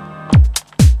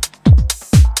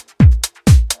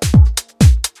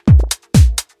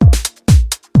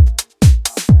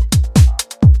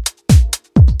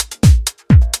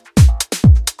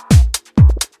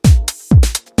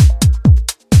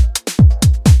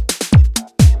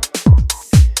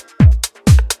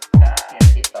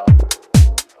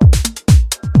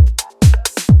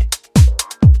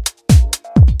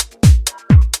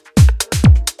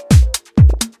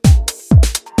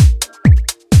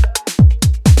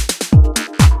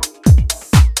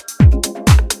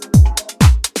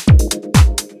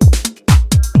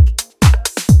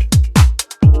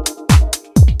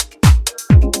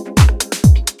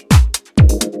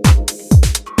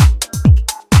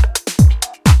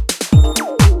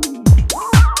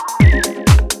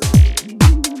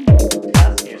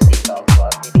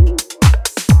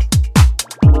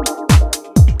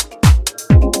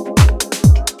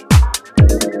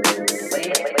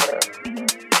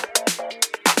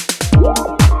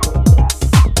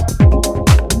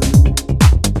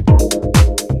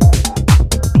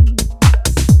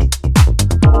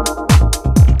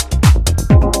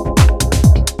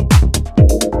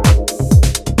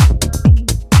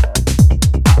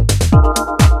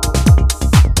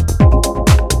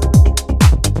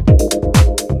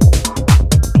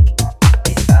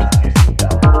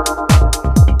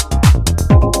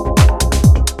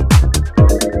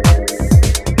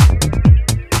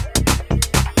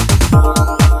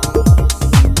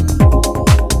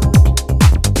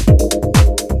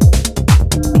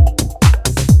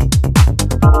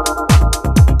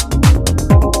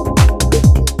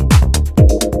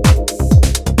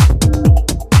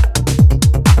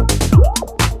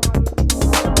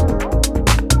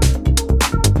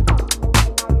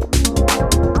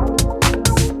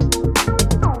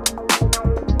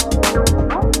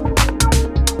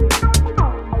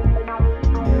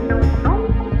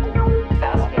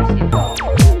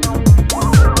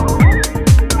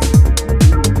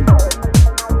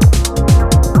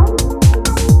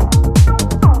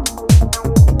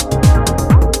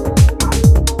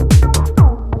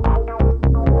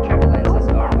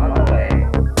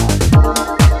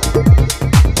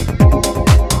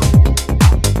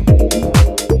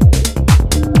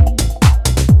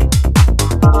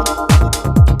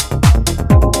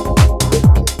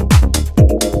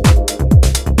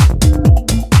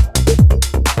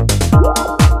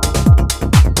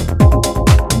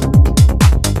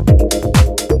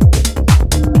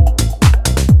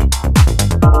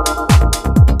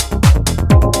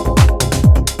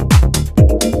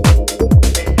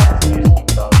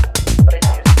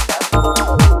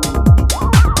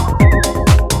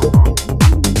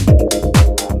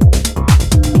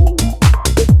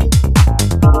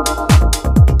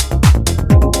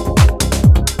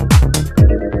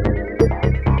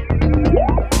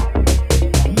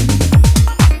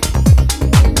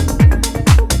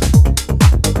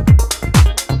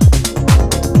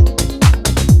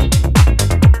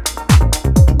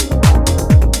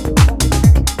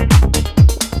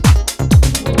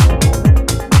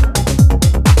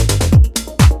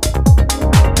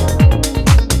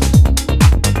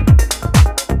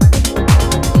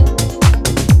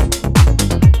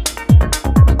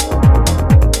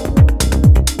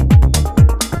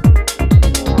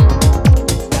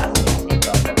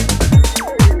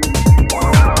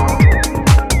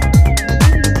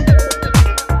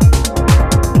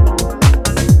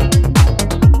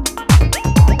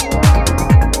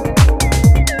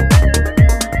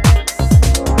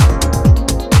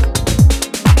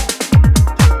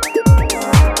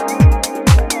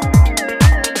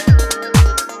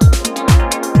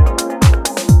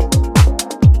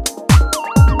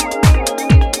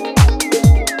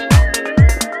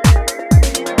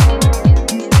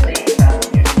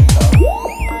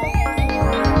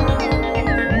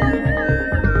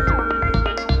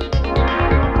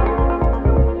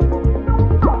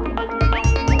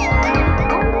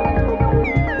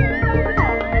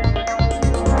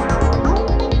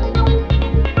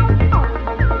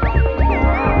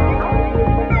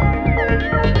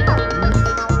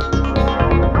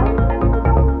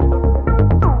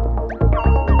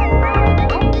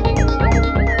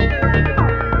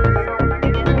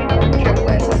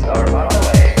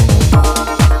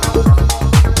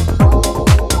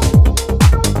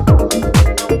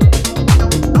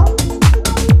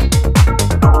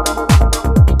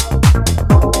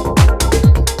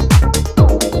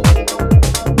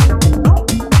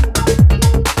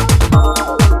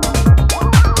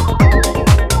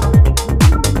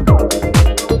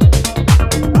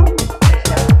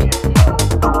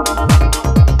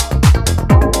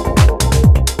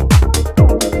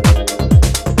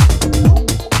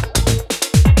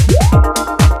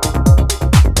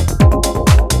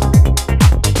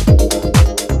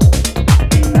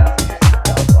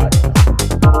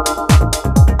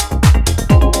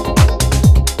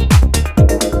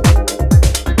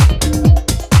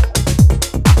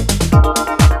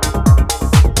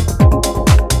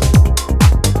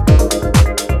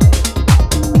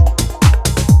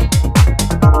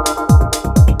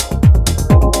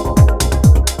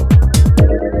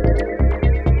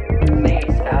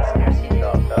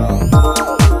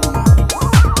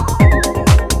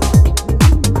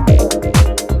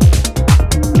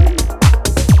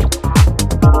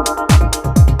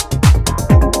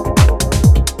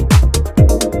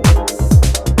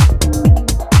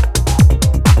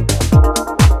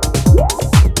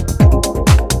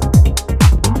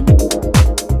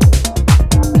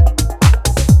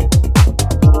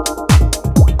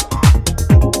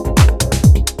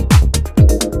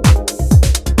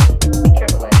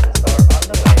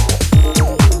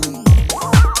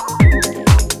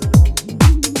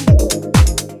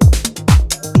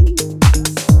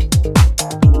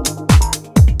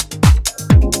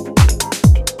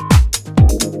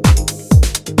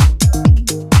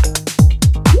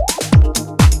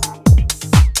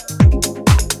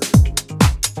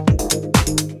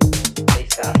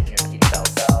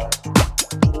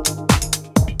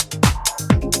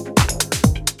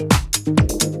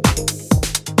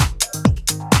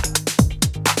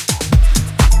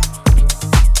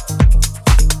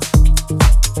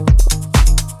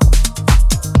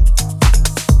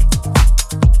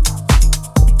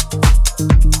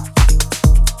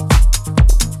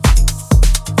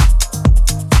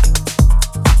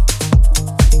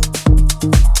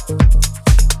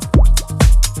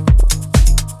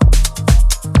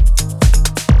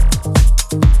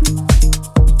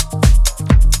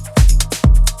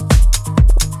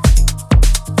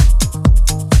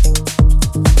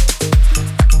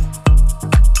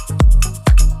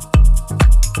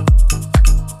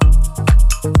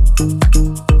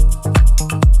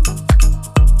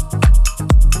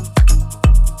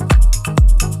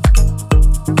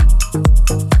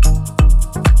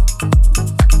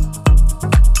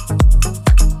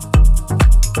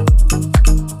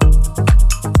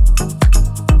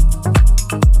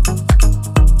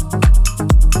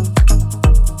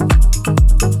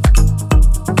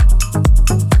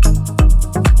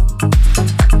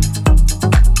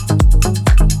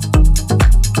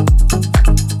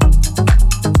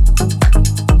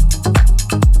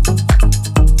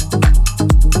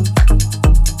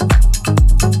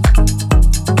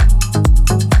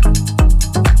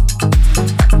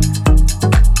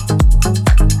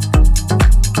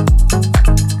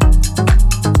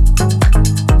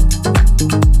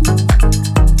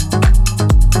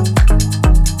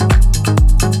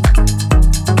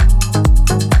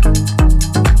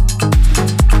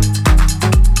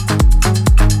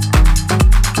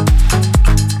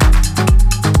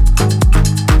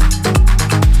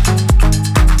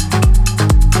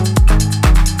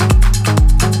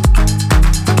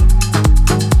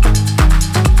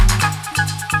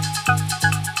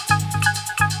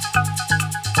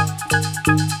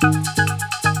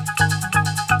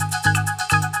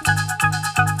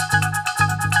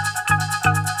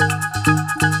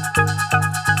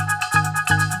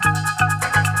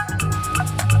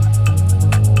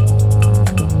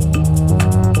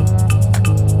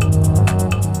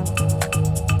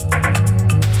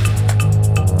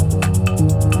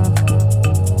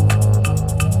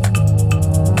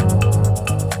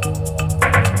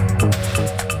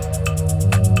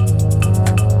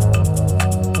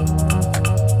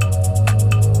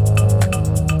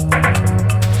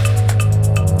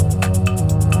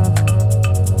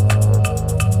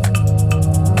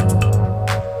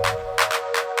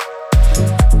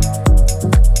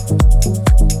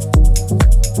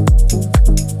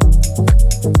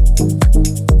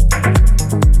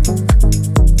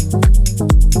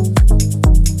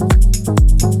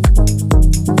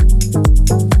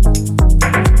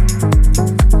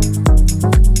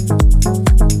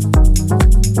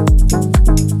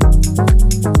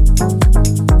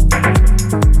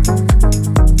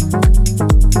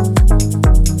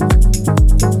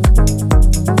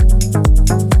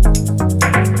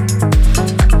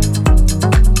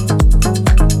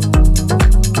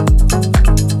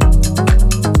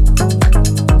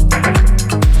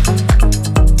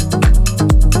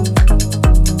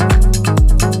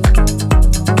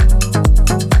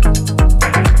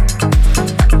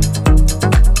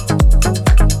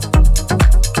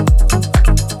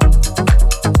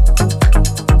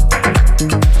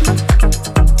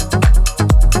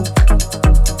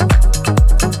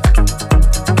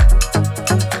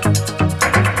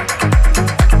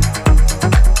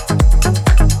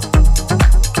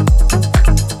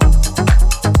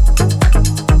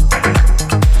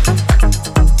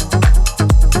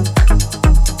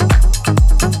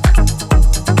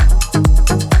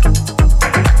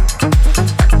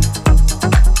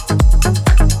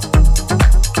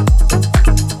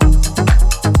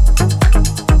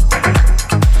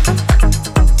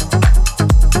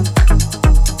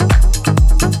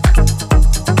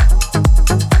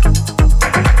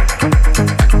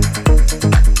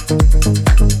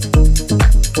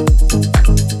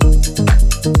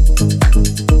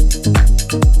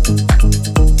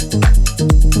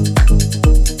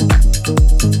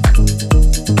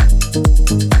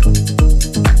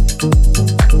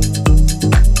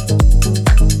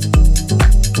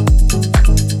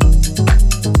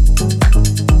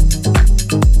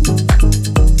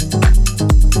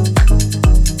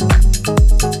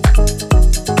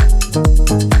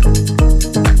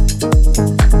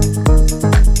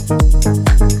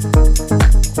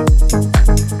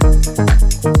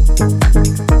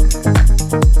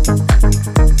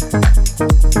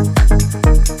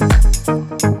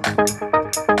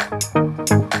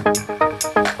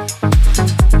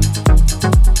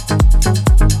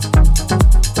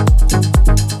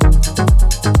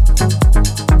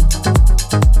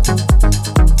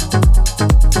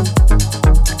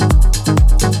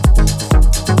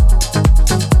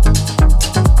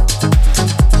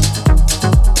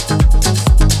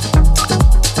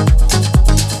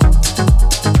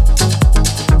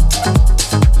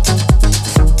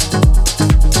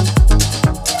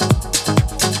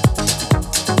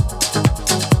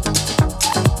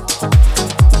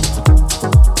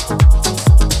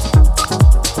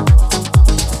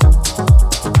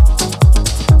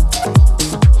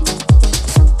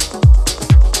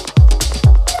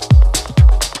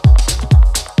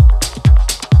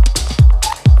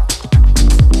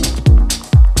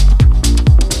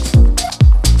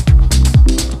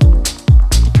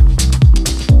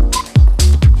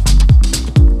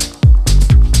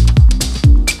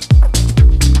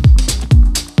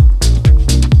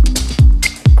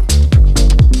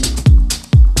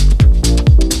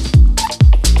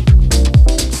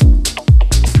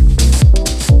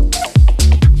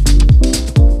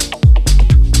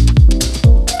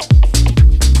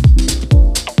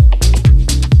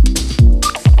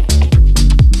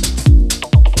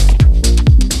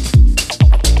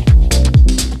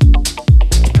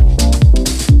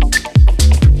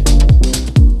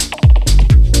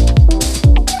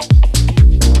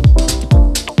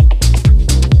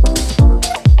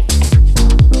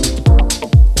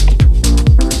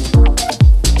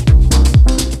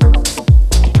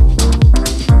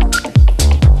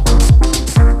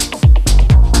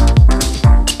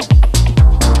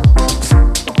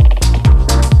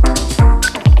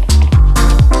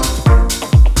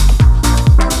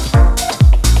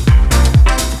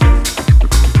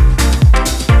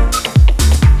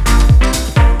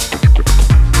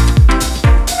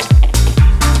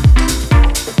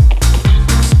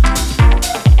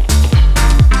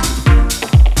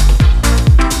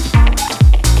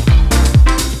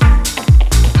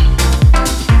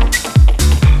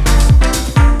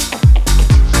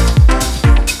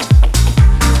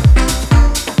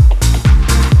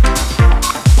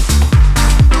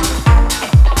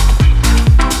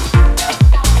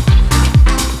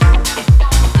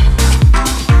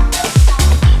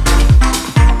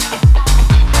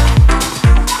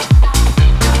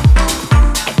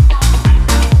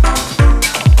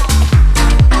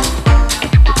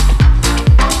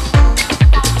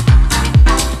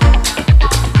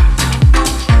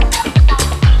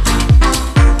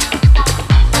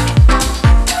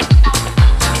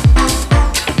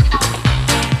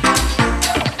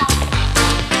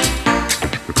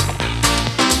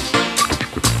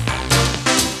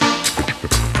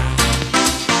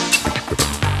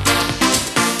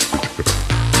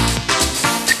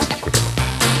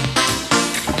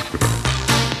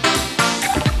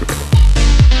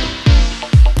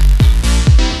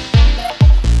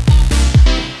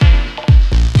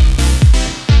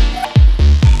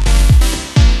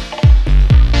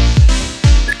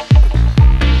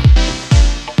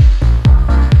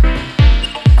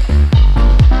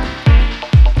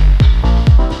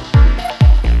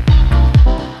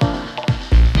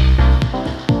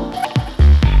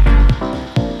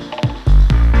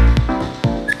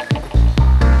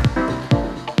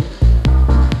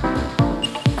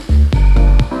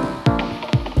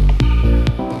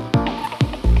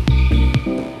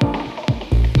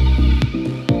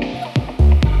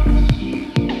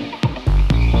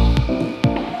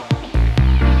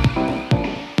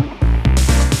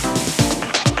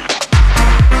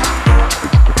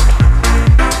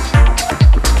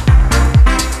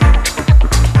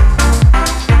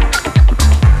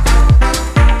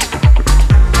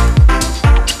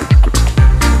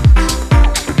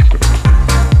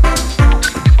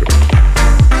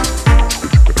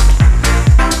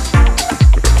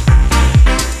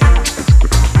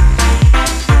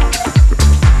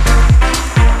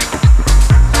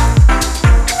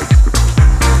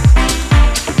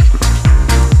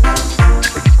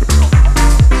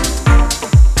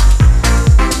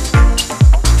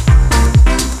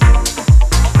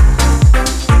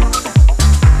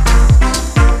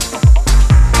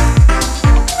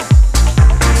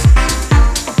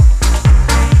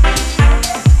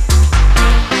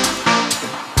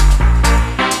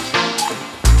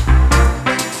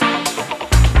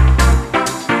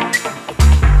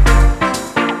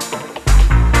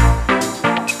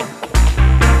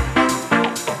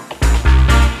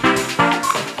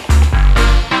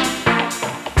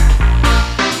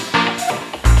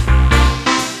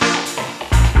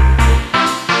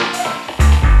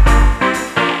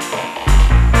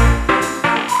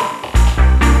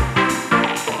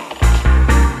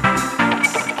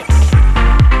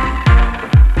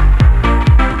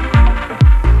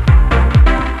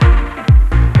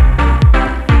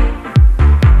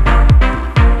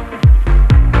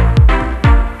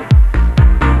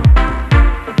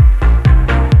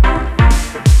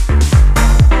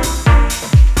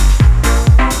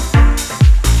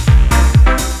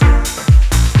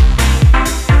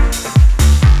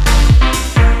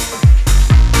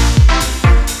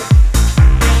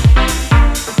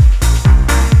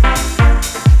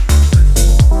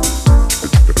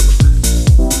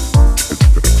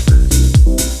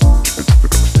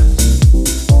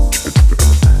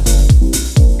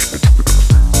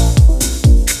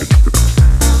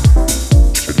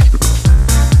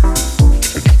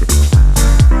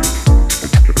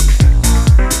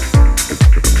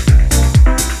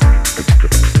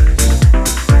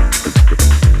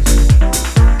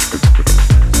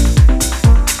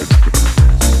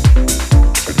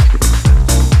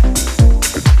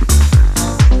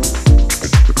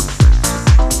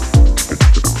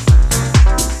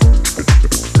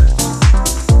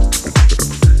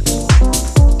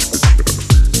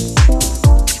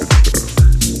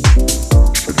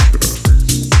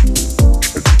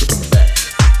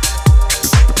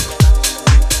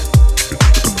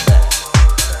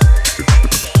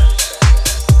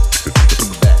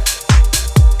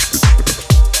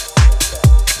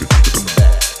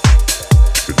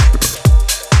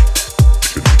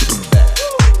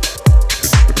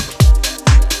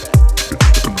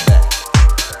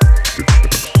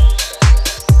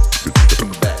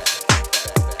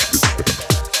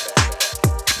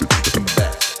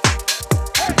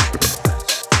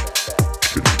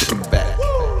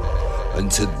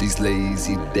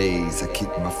 lazy days, I kick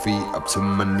my feet up to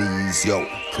my knees. Yo,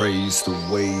 praise the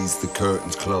ways the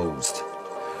curtains closed,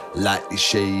 like these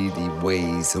shady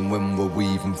ways. And when we're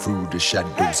weaving through the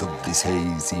shadows of this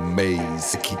hazy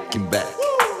maze, kicking back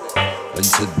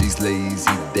into these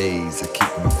lazy days, I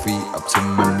kick my feet up to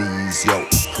my knees. Yo,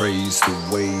 praise the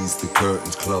ways the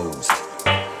curtains closed,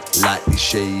 like these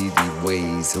shady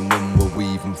ways. And when we're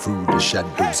weaving through the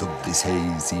shadows of this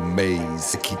hazy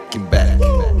maze, kicking back,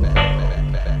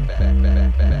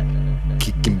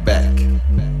 kicking back,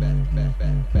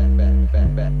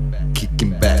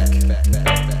 kicking back,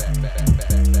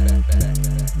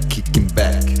 kicking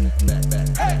back,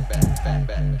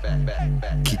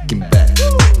 kicking back.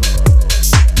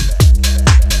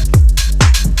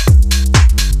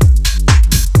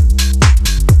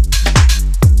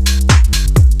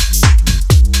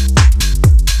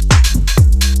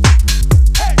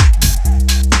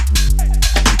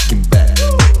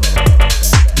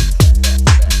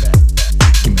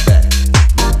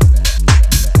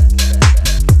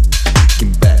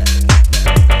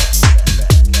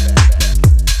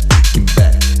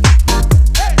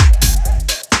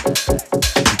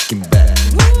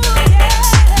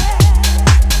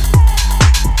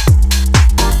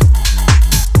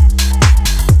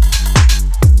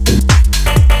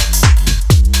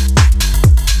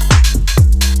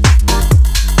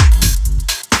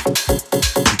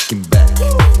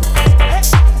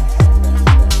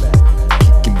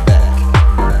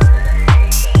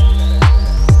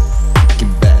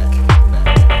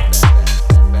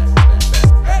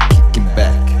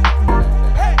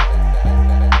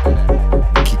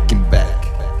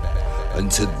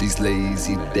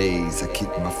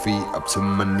 To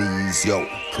my knees, yo,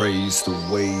 praise the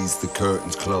ways the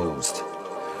curtains closed,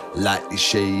 like these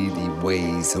shady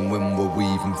ways. And when we're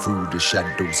weaving through the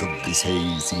shadows of this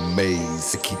hazy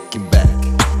maze, kicking back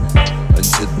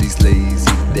into these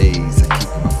lazy days, I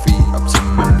kick my feet up to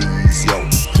my knees, yo,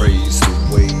 praise the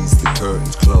ways the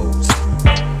curtains closed,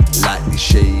 like these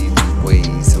shady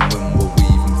ways. And when we're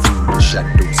weaving through the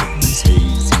shadows of this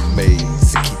hazy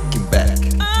maze, kicking back,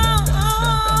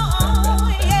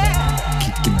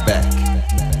 kicking back,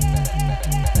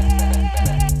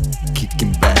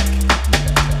 kicking back, kicking back,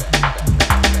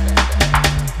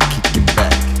 kicking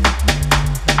back.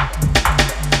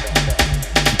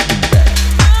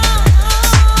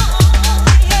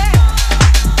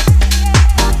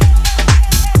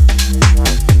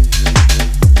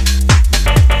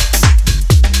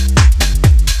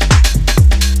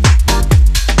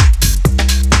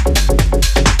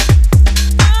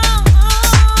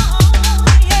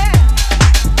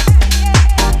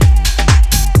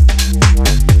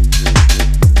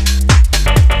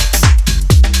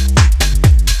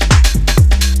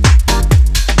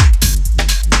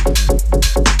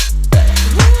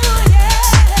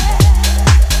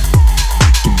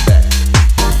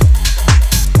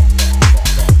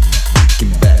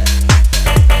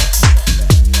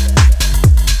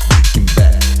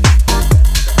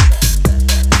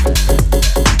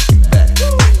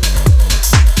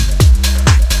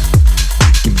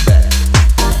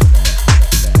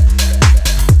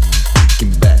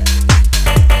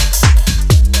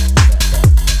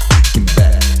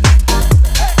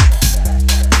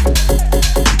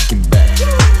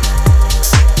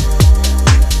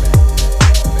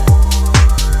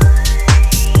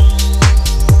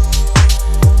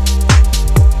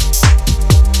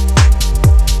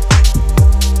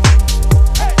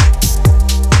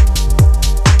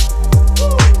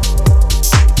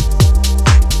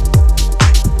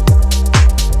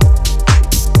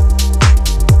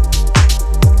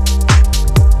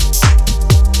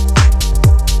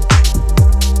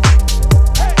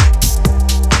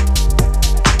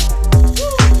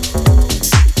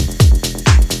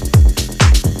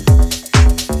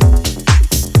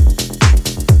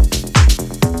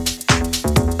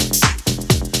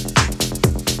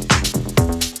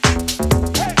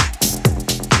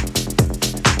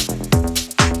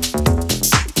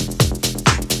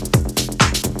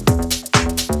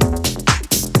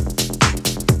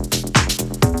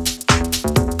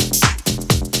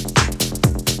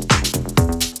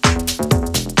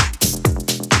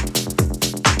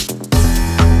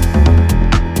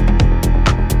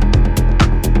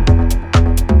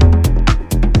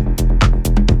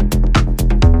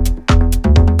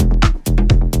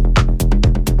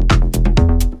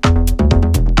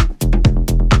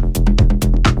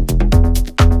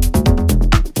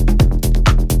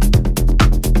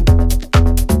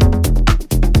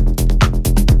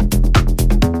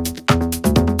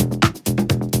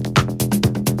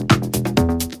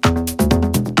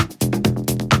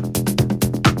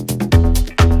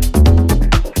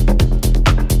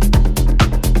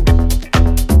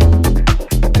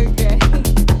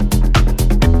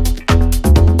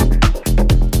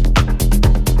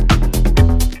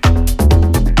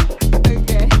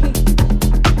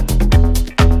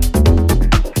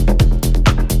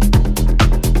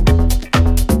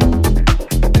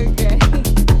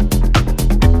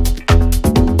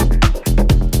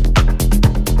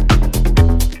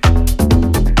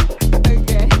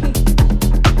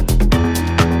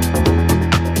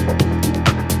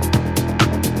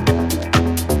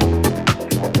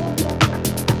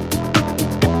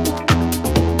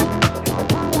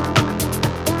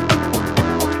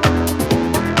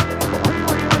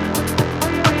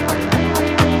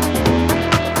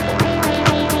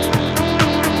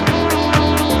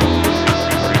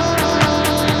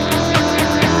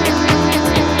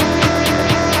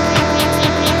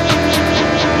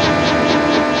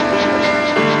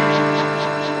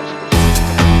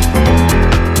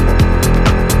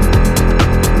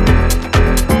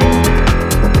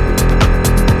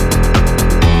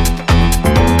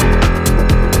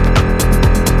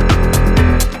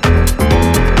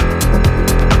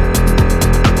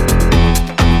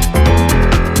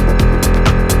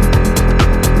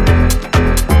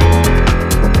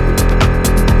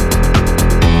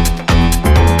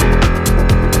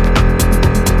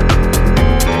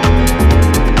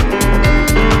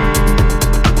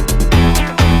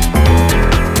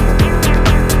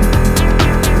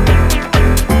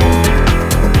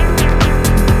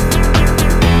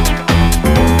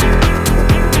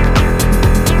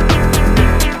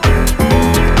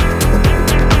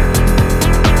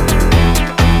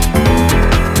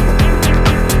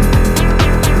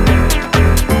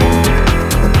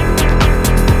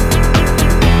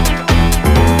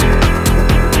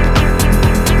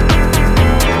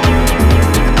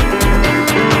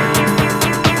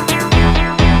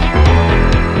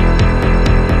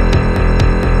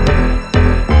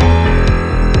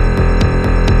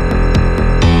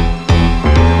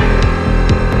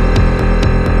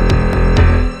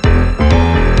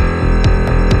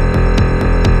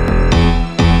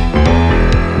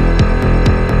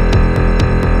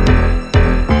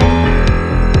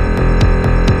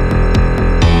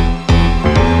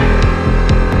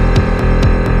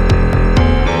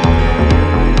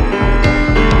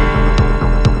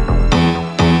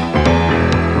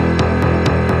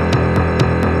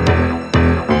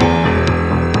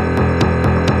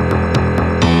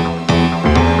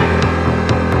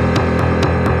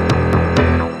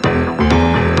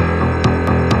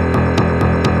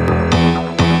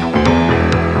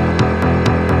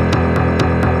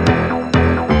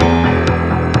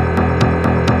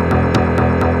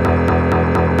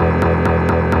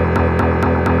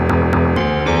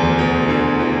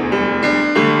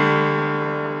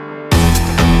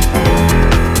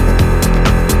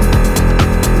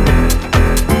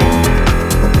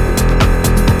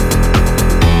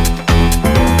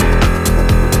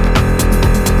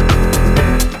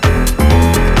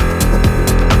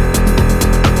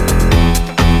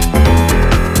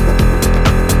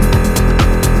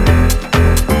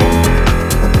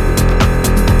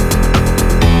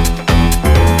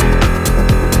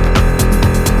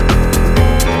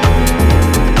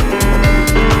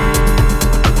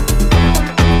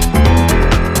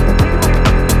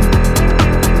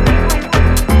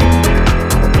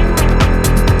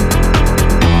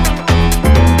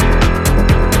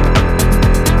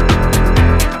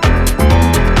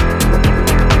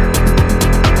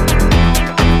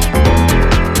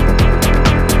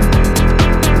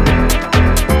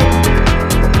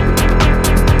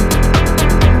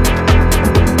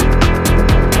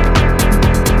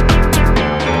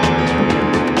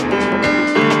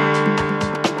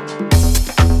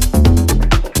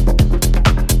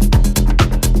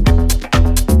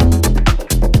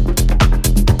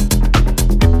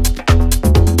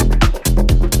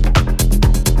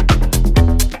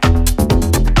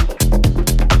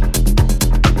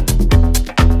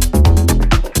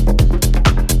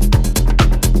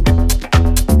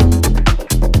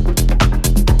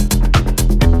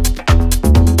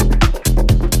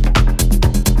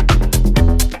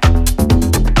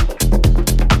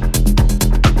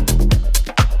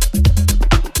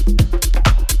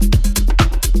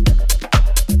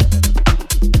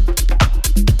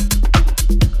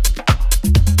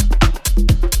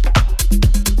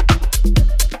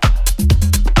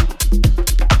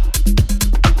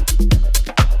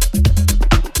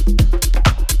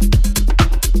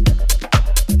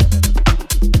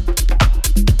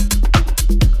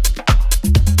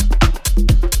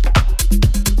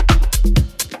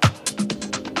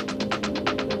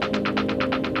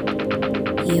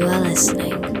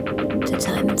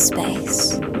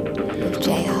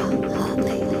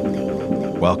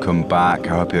 welcome back.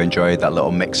 I hope you enjoyed that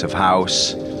little mix of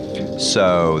house.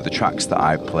 So the tracks that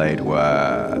I played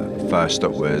were, first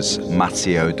up was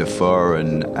Matteo Dufour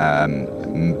and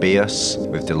Mbius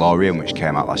with DeLorean, which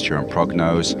came out last year on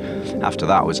Prognos. After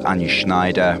that was Anya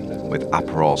Schneider with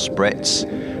Aperol Spritz,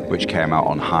 which came out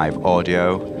on Hive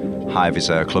Audio. Hive is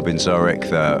a club in Zurich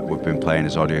that we've been playing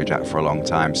as Audio Jack for a long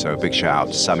time, so a big shout out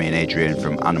to Sammy and Adrian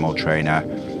from Animal Trainer,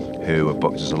 who have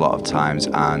booked us a lot of times,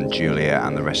 and Julia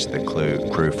and the rest of the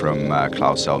crew from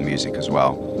Cloud Cell Music as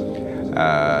well.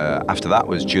 After that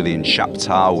was Julian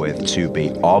Chaptal with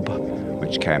 2B Ob,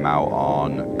 which came out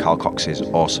on Carl Cox's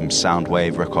Awesome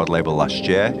Soundwave record label last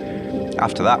year.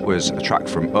 After that was a track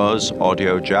from us,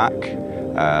 Audio Jack,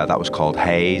 that was called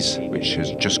Haze, which has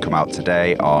just come out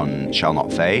today on Shall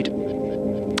Not Fade.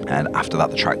 And after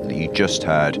that, the track that you just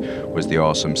heard was the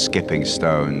awesome Skipping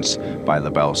Stones by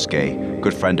Lebelski,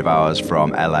 good friend of ours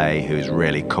from LA who's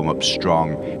really come up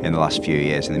strong in the last few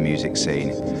years in the music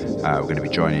scene. We're going to be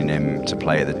joining him to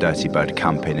play at the Dirty Bird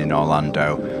Camping in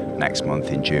Orlando next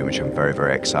month in June, which I'm very,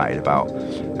 very excited about.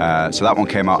 So that one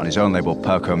came out on his own label,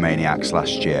 Percomaniacs,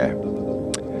 last year.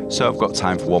 So I've got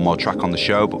time for one more track on the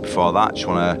show, but before that, I just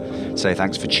want to say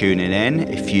thanks for tuning in.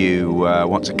 If you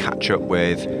want to catch up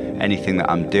with anything that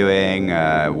I'm doing,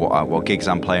 what gigs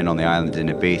I'm playing on the island in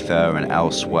Ibiza and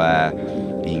elsewhere,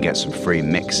 you can get some free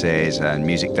mixes and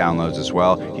music downloads as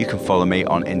well. You can follow me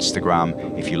on Instagram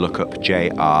if you look up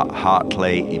JR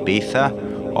Hartley Ibiza,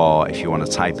 or if you want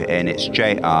to type it in, it's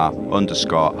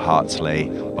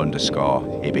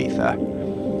JR_Hartley_Ibiza.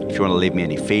 If you want to leave me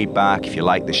any feedback, if you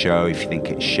like the show, if you think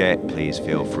it's shit, please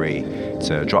feel free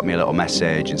to drop me a little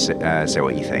message and say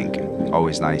what you think.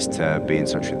 Always nice to be in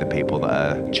touch with the people that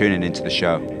are tuning into the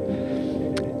show.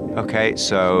 Okay,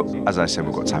 so as I said,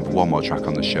 we've got time for one more track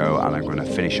on the show, and I'm going to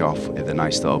finish off with a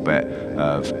nice little bit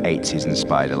of 80s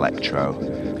inspired electro.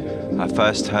 I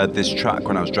first heard this track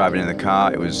when I was driving in the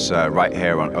car. It was right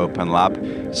here on Open Lab.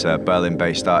 It's a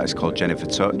Berlin-based artist called Jennifer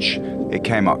Touch. It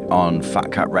came up on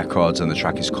Fat Cat Records, and the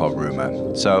track is called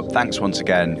Rumour. So thanks once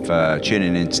again for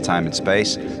tuning in to Time and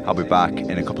Space. I'll be back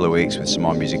in a couple of weeks with some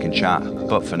more music and chat.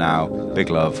 But for now, big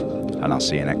love, and I'll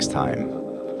see you next time.